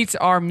that meets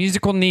our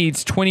musical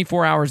needs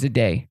 24 hours a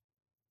day.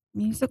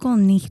 Musical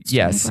needs.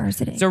 Yes. 24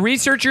 hours a day. So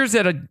researchers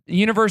at a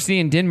university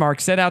in Denmark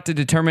set out to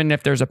determine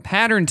if there's a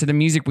pattern to the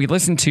music we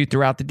listen to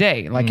throughout the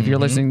day, like if you're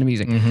listening to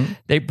music.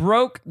 They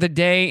broke the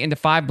day into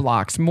 5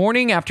 blocks: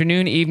 morning,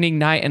 afternoon, evening,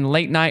 night, and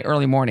late night,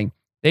 early morning.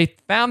 They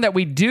found that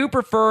we do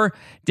prefer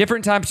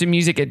different types of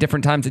music at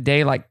different times of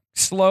day, like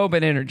slow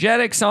but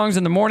energetic songs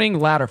in the morning,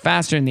 louder,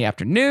 faster in the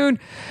afternoon,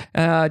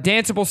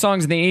 danceable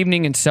songs in the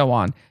evening, and so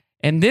on.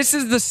 And this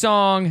is the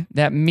song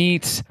that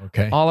meets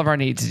all of our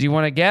needs. Do you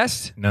want to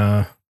guess?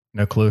 No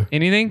clue.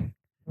 Anything?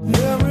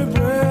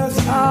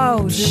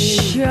 Oh,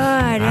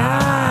 shut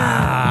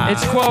up.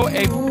 It's quote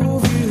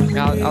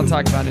I'll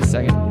talk about it in a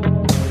second.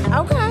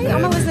 Okay,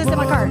 I'm gonna listen to this in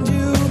my car.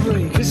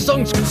 This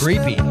song's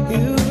creepy.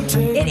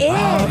 It is.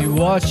 I'll be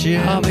watching you.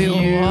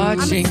 I'm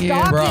stalking.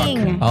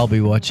 Brock, I'll be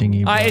watching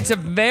you. Brock. It's a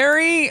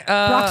very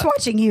Brock's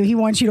watching you. He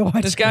wants you to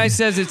watch. This guy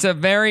says it's a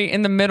very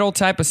in the middle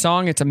type of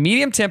song. It's a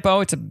medium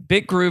tempo. It's a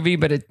bit groovy,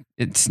 but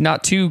it's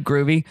not too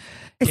groovy.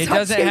 It not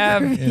doesn't too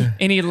have groovy.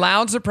 any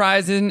loud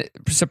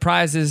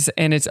surprises,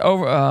 and it's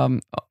over.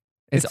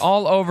 It's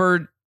all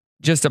over.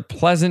 Just a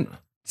pleasant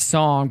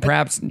song,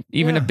 perhaps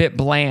even a bit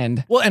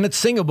bland. Well, and it's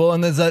singable,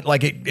 and there's that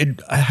like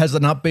it has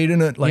an upbeat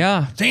in it. Like,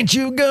 since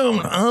you gone,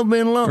 I've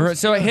been lost.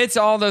 So it hits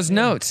all those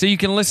notes, so you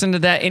can listen to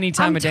that any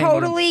time I'm of day.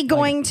 totally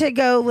going to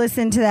go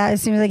listen to that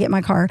as soon as I get in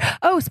my car.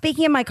 Oh,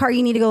 speaking of my car,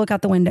 you need to go look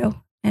out the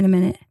window in a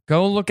minute.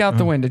 Go look out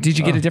the window. Did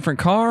you get a different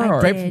car?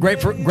 Or?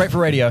 Great for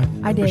radio.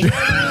 I did.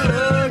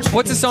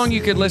 What's a song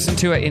you could listen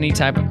to at any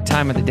time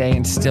of the day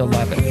and still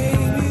love it?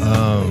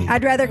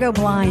 I'd rather go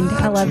blind.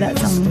 I love that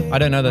song. I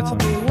don't know that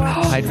song.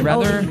 I'd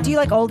rather. Do you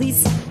like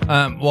oldies?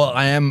 Well,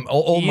 I am.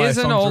 All He my is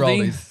an songs are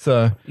oldie. oldies.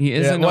 So He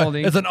is an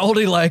oldie. Is an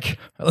oldie like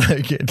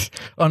it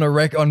on a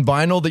on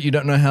vinyl that you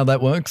don't know how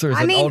that works, or is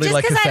I an mean, oldie just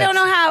like because I don't cassettes?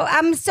 know how.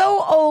 I'm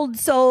so old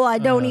soul. I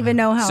don't even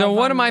know how. So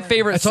one of my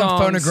favorite It's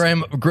on songs.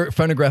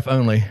 phonograph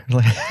only.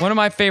 One of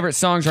my favorite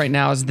songs right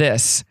now is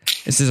this.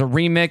 This is a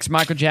remix,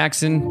 Michael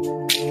Jackson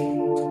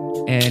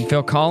and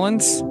Phil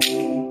Collins.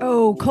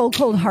 Oh, Cold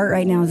Cold Heart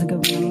right now is a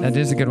good one. That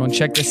is a good one.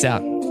 Check this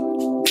out. Do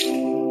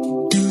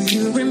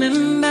you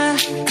remember?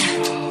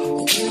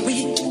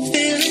 We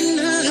fell in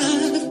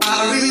love. I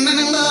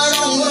remember,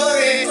 don't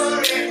worry.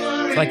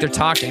 It's like they're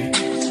talking.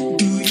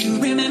 Do you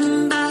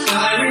remember?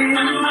 I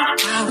remember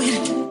how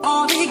it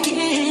all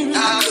began.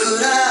 How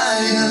could I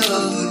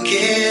ever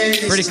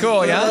forget? Pretty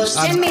cool, yeah?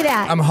 Send me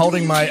that. I'm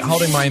holding my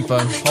info,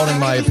 holding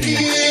my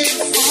opinion.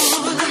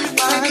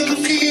 I can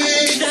feel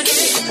it.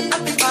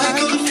 I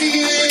can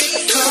feel it.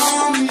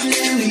 Coming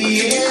in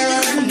the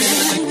air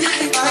now.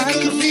 I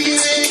can feel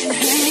it.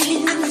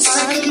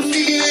 I can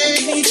feel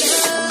it.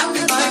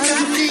 I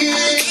can feel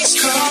it.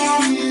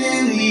 Coming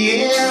in the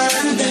air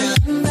now.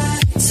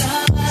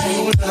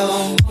 Hold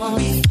on.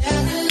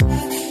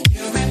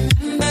 You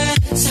remember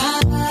the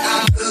time.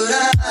 How could I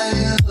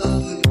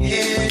ever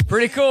forget?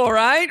 Pretty cool,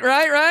 right?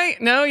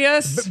 No,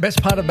 yes?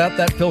 Best part about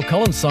that Phil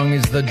Collins song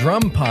is the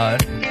drum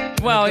part.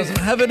 Well, it doesn't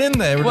have it in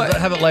there. Or does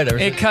it have it later?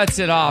 It cuts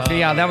it off.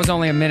 Yeah, that was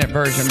only a minute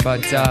version, but...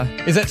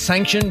 is that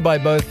sanctioned by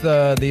both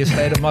the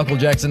estate of Michael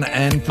Jackson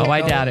and Phil I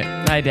Collins? doubt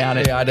it. I doubt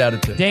it. Yeah, I doubt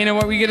it too. Dana,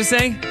 what were you going to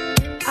say?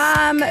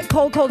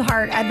 Cold Cold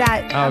Heart.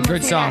 I'm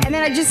good listening to song. that. And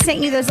then I just sent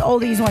you this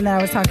oldies one that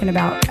I was talking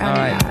about on, All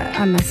right.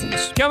 on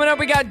message. Coming up,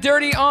 we got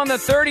Dirty on the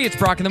 30. It's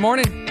Brock in the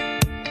morning.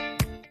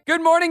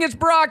 Good morning. It's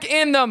Brock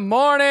in the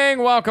morning.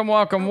 Welcome.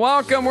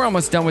 We're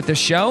almost done with the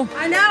show.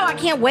 I know. I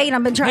can't wait.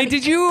 I've been trying. Hey,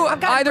 did you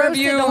either of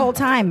you the whole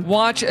time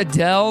watch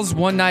Adele's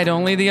One Night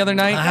Only the other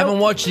night? I haven't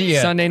watched it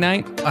yet. Sunday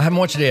night? I haven't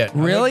watched it yet.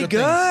 Really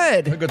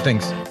good. Good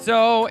things.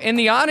 So in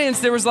the audience,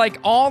 there was like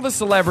all the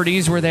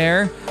celebrities were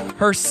there.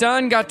 Her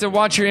son got to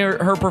watch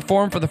her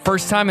perform for the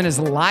first time in his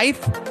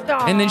life.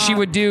 Aww. And then she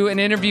would do an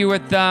interview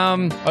with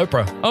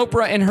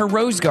Oprah in her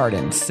rose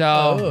garden.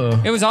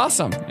 So it was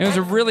awesome. It was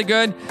really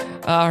good.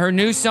 Her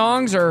new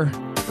songs are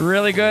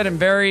really good and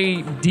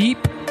very deep.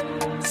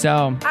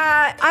 So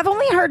I've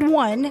only heard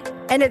one,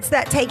 and it's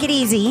that Take It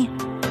Easy.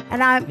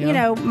 And you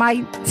know,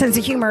 my sense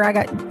of humor, I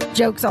got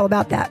jokes all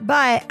about that.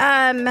 But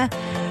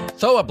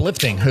So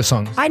uplifting, her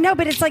songs. I know,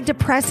 but it's like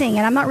depressing,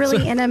 and I'm not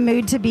really in a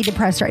mood to be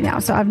depressed right now,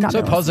 so I've not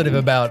So been positive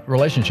about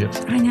relationships.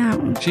 I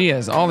know. She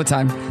is all the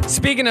time.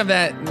 Speaking of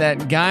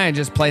that guy I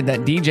just played,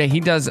 that DJ,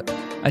 he does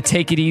a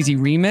Take It Easy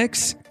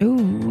remix,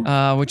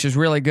 which is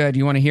really good.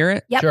 You want to hear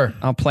it? Yep. Sure.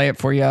 I'll play it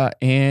for you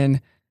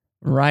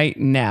right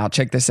now.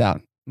 Check this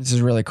out. This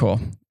is really cool.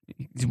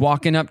 He's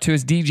walking up to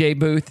his DJ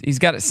booth. He's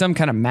got some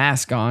kind of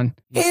mask on.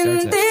 He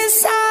starts it.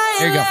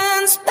 Here you go.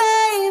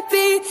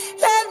 Baby,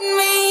 let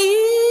me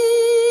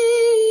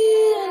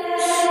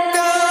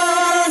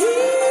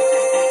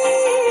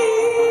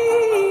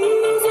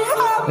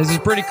This is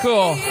pretty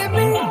cool.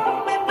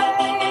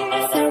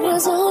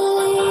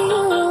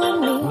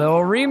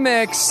 Little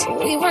remix.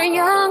 We were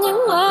young and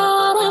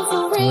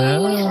wild.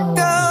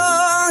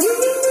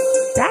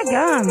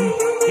 Dadgum.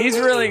 He's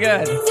really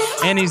good.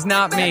 And he's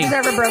not me. Has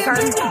ever broke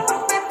arms?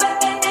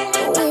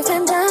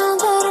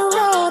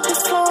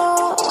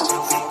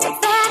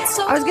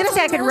 I was going to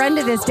say I could run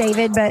to this,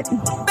 David, but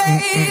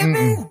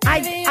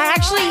I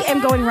actually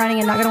am going running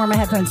and not going to wear my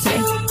headphones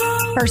today.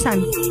 First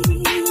time.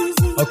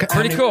 Okay.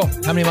 Pretty cool.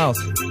 How many miles?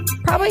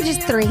 Probably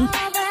just 3.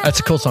 That's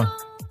a cool song.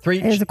 3.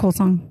 It is a cool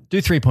song.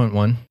 Do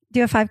 3.1.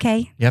 Do a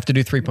 5K. You have to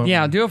do 3.1.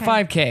 Yeah, do a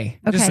 5K. Okay.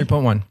 Just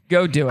 3.1.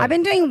 Go do it. I've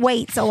been doing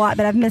weights a lot,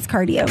 but I've missed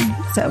cardio.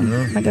 So I'm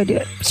going to go do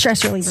it.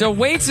 Stress reliever. So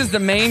weights is the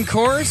main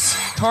course.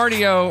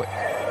 Cardio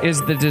is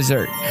the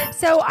dessert.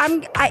 So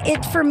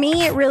for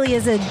me, it really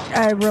is a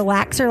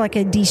relaxer, like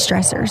a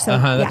de-stressor. So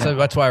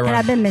that's why I run. And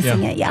I've been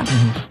missing it, yeah.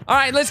 All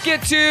right, let's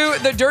get to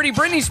the dirty.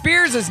 Britney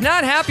Spears is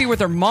not happy with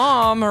her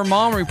mom. Her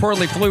mom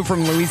reportedly flew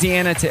from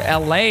Louisiana to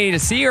L.A. to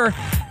see her.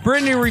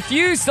 Britney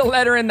refused to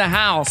let her in the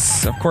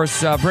house. Of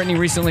course, Britney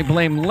recently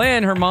blamed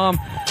Lynn, her mom,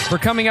 for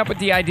coming up with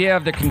the idea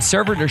of the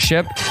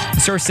conservatorship. The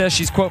source says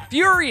she's, quote,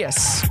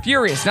 furious,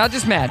 not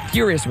just mad,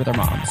 furious with her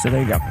mom. So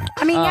there you go.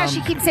 I mean,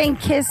 she keeps saying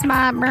kiss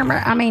my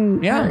murmur. I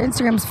mean, her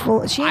Instagram's full.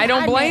 I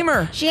don't blame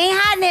her. She ain't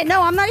hiding it.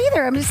 No, I'm not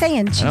either. I'm just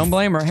saying. I don't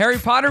blame her. Harry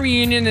Potter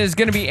reunion is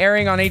going to be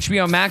airing on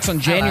HBO Max on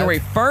January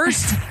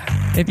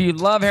 1st. If you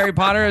love Harry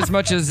Potter as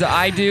much as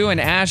I do, and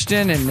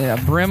Ashton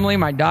and Brimley,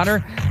 my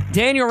daughter,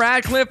 Daniel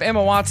Radcliffe,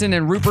 Emma Watson,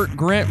 and Rupert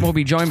Grint will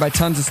be joined by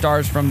tons of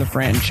stars from the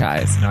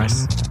franchise.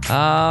 Nice.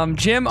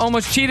 Jim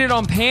almost cheated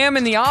on Pam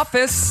in The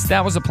Office.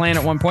 That was a plan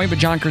at one point, but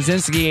John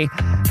Krasinski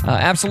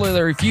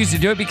absolutely refused to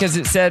do it because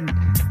he said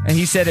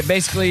it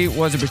basically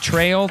was a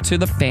betrayal to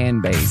the fan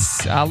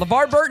base.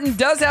 LeVar Burton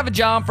does have a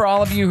job for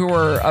all of you who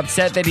are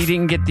upset that he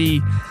didn't get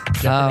the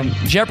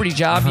Jeopardy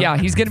job. Yeah,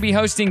 he's going to be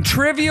hosting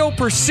Trivial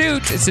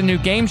Pursuit. It's a new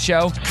game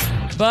show.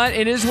 But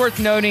it is worth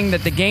noting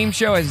that the game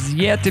show has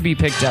yet to be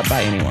picked up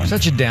by anyone.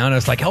 Such a downer.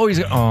 It's like,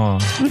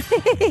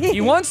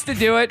 He wants to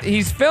do it.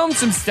 He's filmed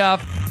some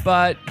stuff,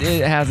 but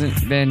it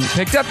hasn't been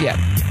picked up yet.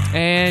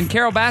 And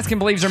Carol Baskin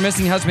believes her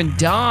missing husband,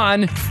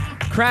 Don,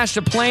 crashed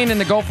a plane in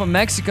the Gulf of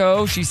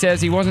Mexico. She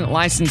says he wasn't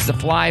licensed to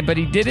fly, but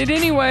he did it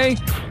anyway.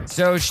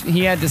 So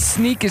he had to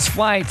sneak his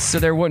flights so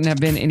there wouldn't have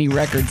been any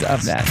records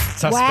of that.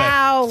 Suspect.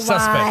 Wow,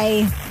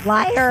 Suspect.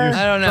 liar.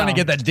 I don't know. Trying to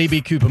get that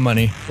DB Cooper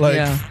money.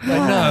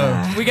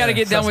 No. We got to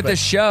get done with the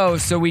show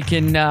so we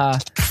can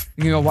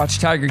go watch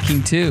Tiger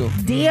King 2.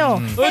 Deal.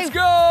 Let's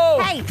go.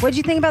 Hey, what'd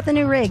you think about the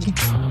new rig?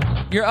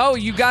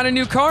 You got a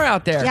new car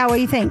out there. Yeah, what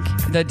do you think?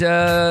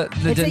 The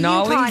It's a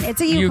Denali? Yukon. It's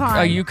a Yukon.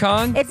 A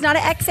Yukon? It's not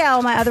an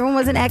XL. My other one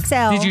was an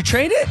XL. Did you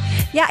trade it?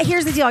 Yeah,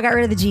 here's the deal. I got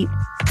rid of the Jeep.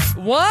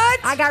 What?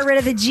 I got rid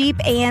of the Jeep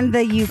and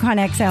the Yukon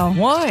XL.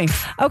 Why?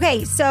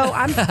 Okay, so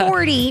I'm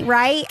 40,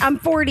 right? I'm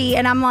 40,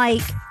 and I'm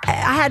like,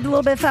 I had a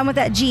little bit of fun with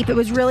that Jeep. It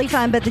was really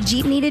fun, but the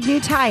Jeep needed new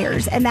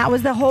tires, and that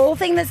was the whole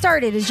thing that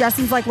started. Is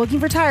Justin's like looking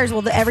for tires.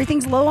 Well,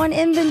 everything's low on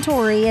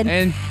inventory,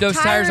 and those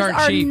tires aren't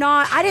cheap.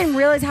 I didn't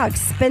realize how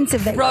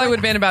expensive they were. Probably would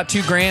have been about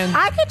 $2,000.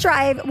 I could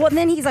drive. Well,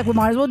 then he's like, "We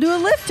might as well do a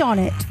lift on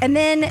it." And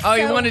then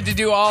he wanted to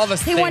do all the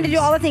things. He wanted to do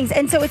all the things,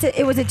 and so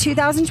it was a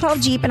 2012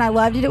 Jeep, and I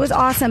loved it. It was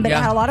awesome, but it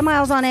had a lot of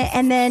miles on it.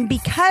 And then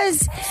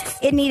because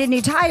it needed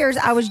new tires,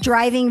 I was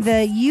driving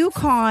the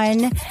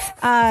Yukon.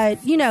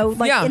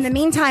 In the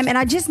meantime, and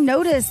I just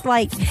noticed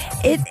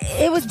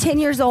it was 10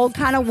 years old,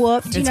 kind of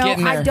whooped.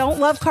 I don't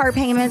love car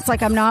payments.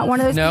 Like, I'm not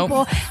one of those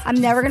people. I'm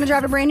never going to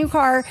drive a brand new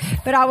car.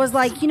 But I was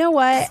like, you know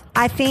what?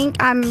 I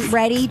think I'm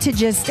ready to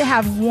just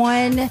have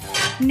one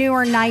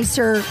newer,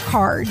 nicer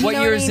car. What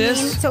year is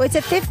this? So it's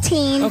a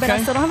 15, but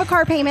I still don't have a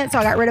car payment. So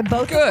I got rid of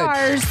both the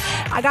cars.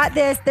 I got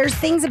this. There's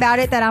things about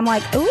it that I'm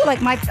like, ooh,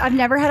 I've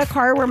never had a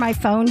car where my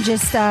phone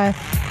just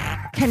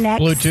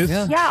connects.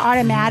 Bluetooth? Yeah,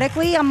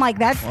 automatically. I'm like,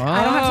 that's,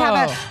 I don't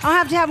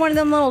have to have one of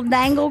them little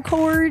dangle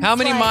cords. How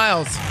many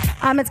miles?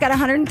 It's got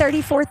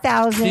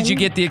 134,000. Did you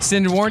get the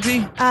extended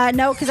warranty?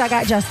 No, because I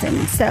got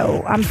Justin,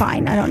 so I'm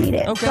fine. I don't need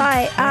it. Okay.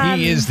 But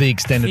he is the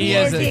extended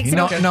warranty. You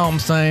know what I'm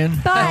saying?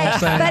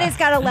 But it's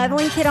got a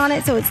leveling kit on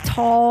it, so it's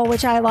tall,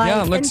 which I like.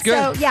 Yeah, it looks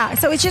good.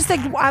 So it's just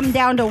I'm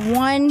down to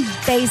one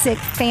basic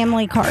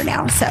family car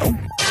now. So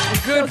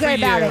Good for you.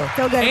 About it.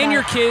 Feel good and about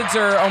your it. kids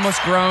are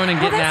almost grown and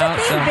getting out.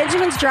 That's the thing. So.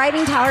 Benjamin's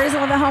driving. Tyler doesn't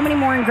live at home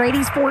anymore, and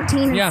Grady's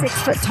 14 and Yeah.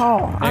 6 foot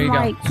tall. There I'm you go.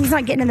 like, he's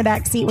not getting in the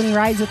back seat when he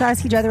rides with us.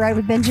 He'd rather ride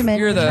with Benjamin.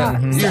 You're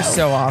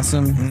so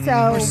awesome.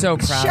 So We're so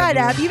proud. Shut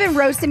of you. up. You've been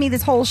roasting me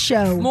this whole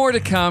show. More to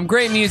come.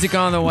 Great music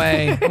on the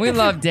way. We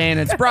love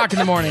Dana. It's Brock in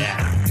the morning.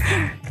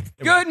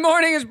 Good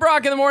morning. It's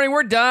Brock in the morning.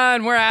 We're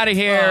done. We're out of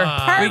here.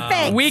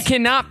 Perfect. We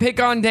cannot pick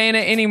on Dana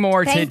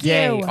anymore Thank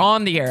today. you.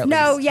 On the air. At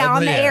No, least. yeah,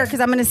 on the air because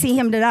I'm going to see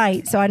him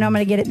tonight, so I know I'm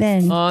going to get it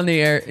then. On the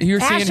air. You're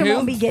seeing Ashton who?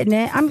 won't be getting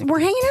it. We're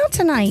hanging out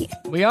tonight.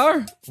 We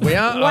are. We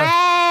are.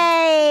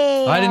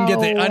 Way. I didn't get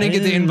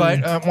the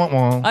invite. Wah,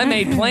 wah. I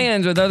made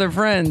plans with other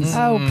friends.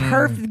 Oh,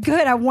 perfect.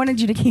 Good. I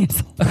wanted you to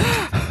cancel.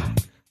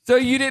 So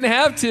you didn't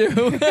have to.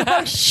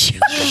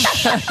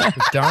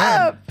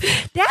 Darn.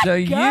 So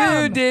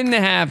you didn't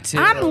have to.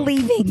 I'm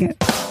leaving.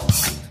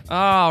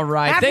 All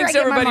right. After Thanks, I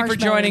get my everybody, for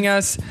joining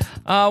us.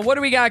 What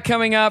do we got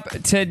coming up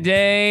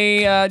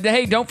today?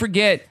 Hey, don't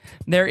forget,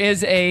 there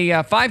is a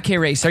 5K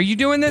race. Are you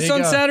doing this There you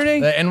on go. Saturday?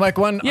 The NWAC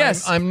one?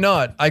 Yes. I'm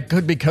not. I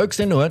could be coaxed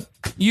into it.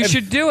 You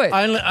should do it.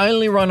 I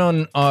only run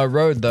on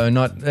road, though,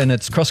 and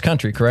it's cross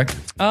country, correct?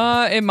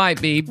 It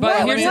might be,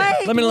 but let me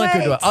look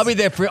into it. I'll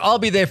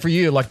be there for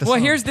you, like the Well,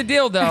 song. here's the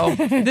deal, though.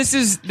 This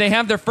is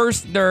their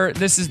first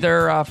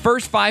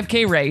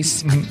 5K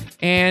race,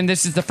 and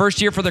this is the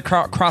first year for the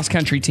cross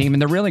country team,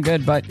 and they're really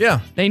good. But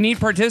they need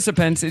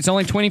participants. It's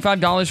only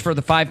 $25 for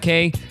the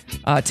 5K,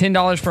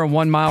 $10 for a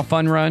 1 mile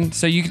fun run.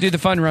 So you can do the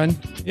fun run.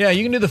 Yeah,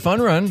 you can do the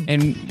fun run.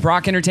 And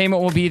Brock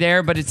Entertainment will be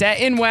there, but it's at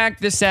NWAC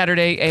this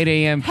Saturday, 8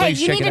 a.m. Hey,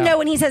 Please you check need it to out. know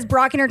when he says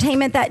Brock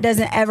Entertainment, that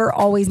doesn't ever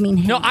always mean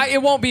him. No,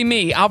 it won't be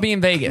me. I'll be in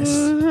Vegas.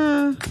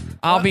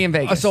 I'll be in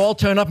Vegas. So I'll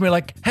turn up and be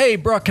like, hey,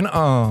 Brock,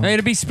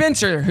 It'll be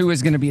Spencer who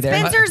is going to be there.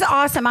 Spencer's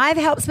awesome. I've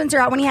helped Spencer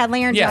out when he had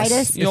laryngitis.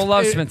 Yes, you'll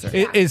love Spencer.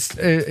 Is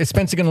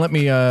Spencer going to let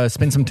me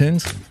spin some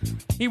tunes?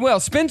 He will.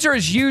 Spencer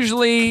is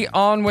usually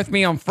on with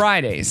me on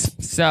Fridays.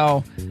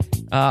 So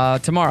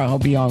tomorrow he'll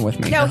be on with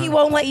me. No, he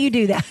won't let you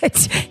do that.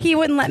 He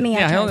wouldn't let me.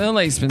 Yeah, he'll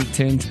let you spin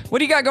tunes. What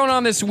do you got going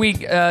on this week,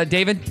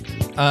 David?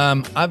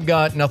 I've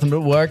got nothing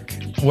but work.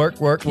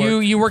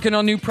 You working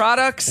on new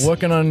products?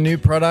 Working on new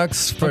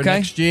products for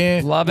next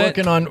year. Love it.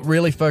 Working on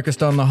really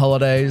focused on the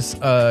holidays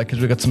because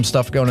we've got some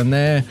stuff going in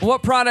there.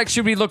 What products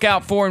should we look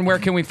out for, and where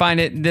can we find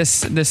it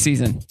this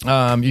season?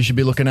 You should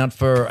be looking out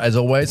for, as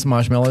always,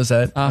 marshmallows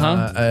at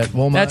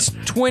Walmart. That's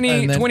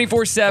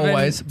 24/7.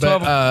 Always.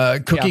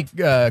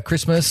 But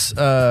Christmas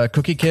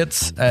cookie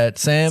kits at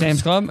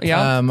Sam's Club.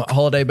 Yeah.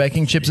 Holiday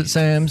baking chips at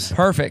Sam's.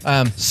 Perfect.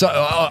 So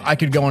I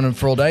could go on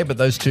for all day, but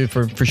those two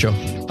for sure.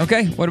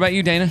 Okay. What about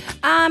you, Dana?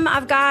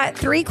 I've got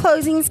 3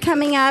 closings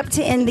coming up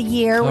to end the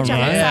year, which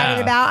I'm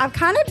excited about. I've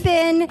kind of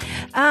been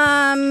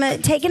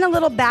taking a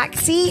little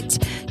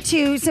backseat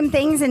to some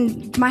things,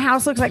 and my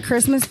house looks like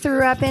Christmas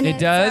threw up in it. It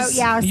does? So,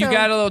 yeah. You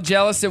got a little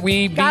jealous that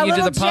we beat you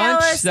to the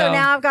punch? So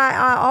now I've got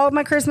all of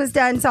my Christmas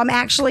done, so I'm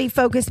actually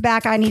focused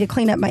back. I need to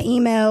clean up my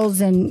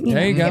emails and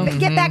There you go.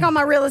 Get back on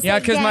my real estate. Yeah,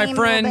 because my game a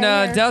friend little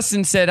bit here.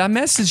 Dustin said, I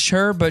messaged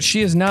her, but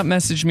she has not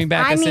messaged me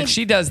back. I said,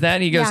 she does that.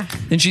 And he goes,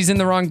 then she's in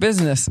the wrong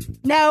business.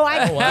 No,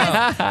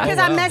 because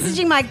I'm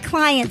messaging my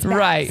clients back.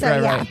 Right,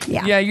 so, right.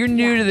 Yeah. Yeah, you're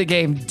new to the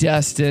game,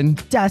 Dustin.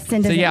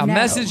 Dustin So doesn't yeah, know.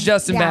 message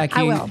Dustin back.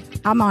 I will.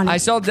 I'm on it. I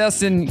saw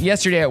Dustin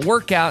yesterday at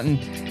workout, and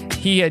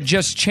he had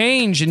just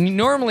changed. And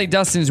normally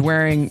Dustin's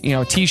wearing,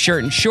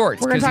 t-shirt and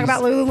shorts. We're going to talk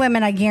about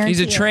Lululemon, I guarantee. He's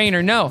a it.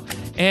 trainer. No.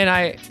 And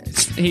I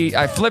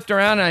flipped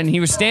around, and he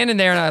was standing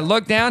there, and I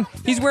looked down.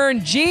 He's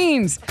wearing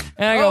jeans.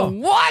 And I go,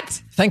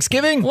 what?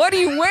 Thanksgiving? What are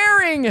you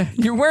wearing?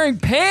 You're wearing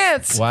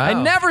pants. Wow. I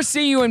never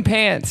see you in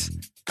pants.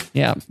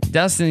 Yeah,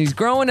 Dustin, he's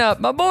growing up.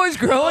 My boy's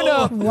growing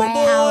up. My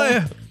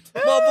boy.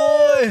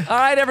 All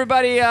right,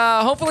 everybody.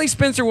 Hopefully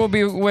Spencer will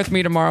be with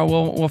me tomorrow.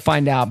 We'll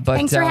find out. But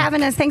Thanks for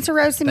having us. Thanks for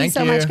roasting me thank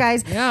so you. much,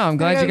 guys. Yeah, I'm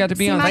glad you got to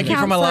be on. Thank you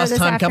for my last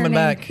time coming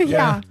back.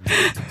 Yeah.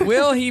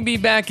 Will he be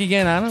back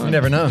again? I don't know. You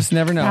never know. Just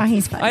never know. No,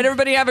 he's fine. All right,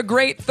 everybody, have a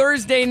great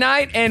Thursday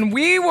night, and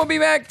we will be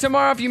back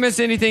tomorrow. If you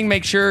missed anything,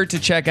 make sure to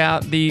check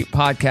out the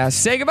podcast.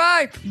 Say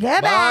goodbye.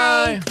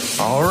 Goodbye.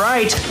 All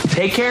right.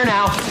 Take care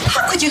now.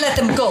 How could you let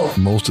them go?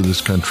 Most of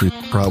this country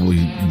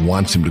probably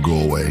wants him to go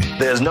away.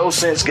 There's no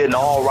sense getting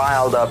all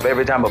riled up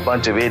every time a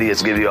bunch of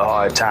idiots give you a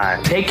hard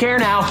time. Take care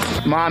now.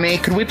 Mommy,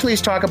 could we please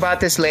talk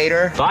about this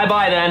later?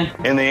 Bye-bye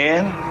then. In the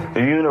end,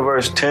 the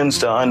universe tends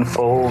to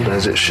unfold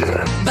as it should.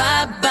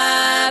 Bye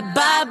bye,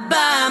 bye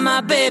bye,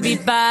 my baby,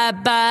 bye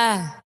bye.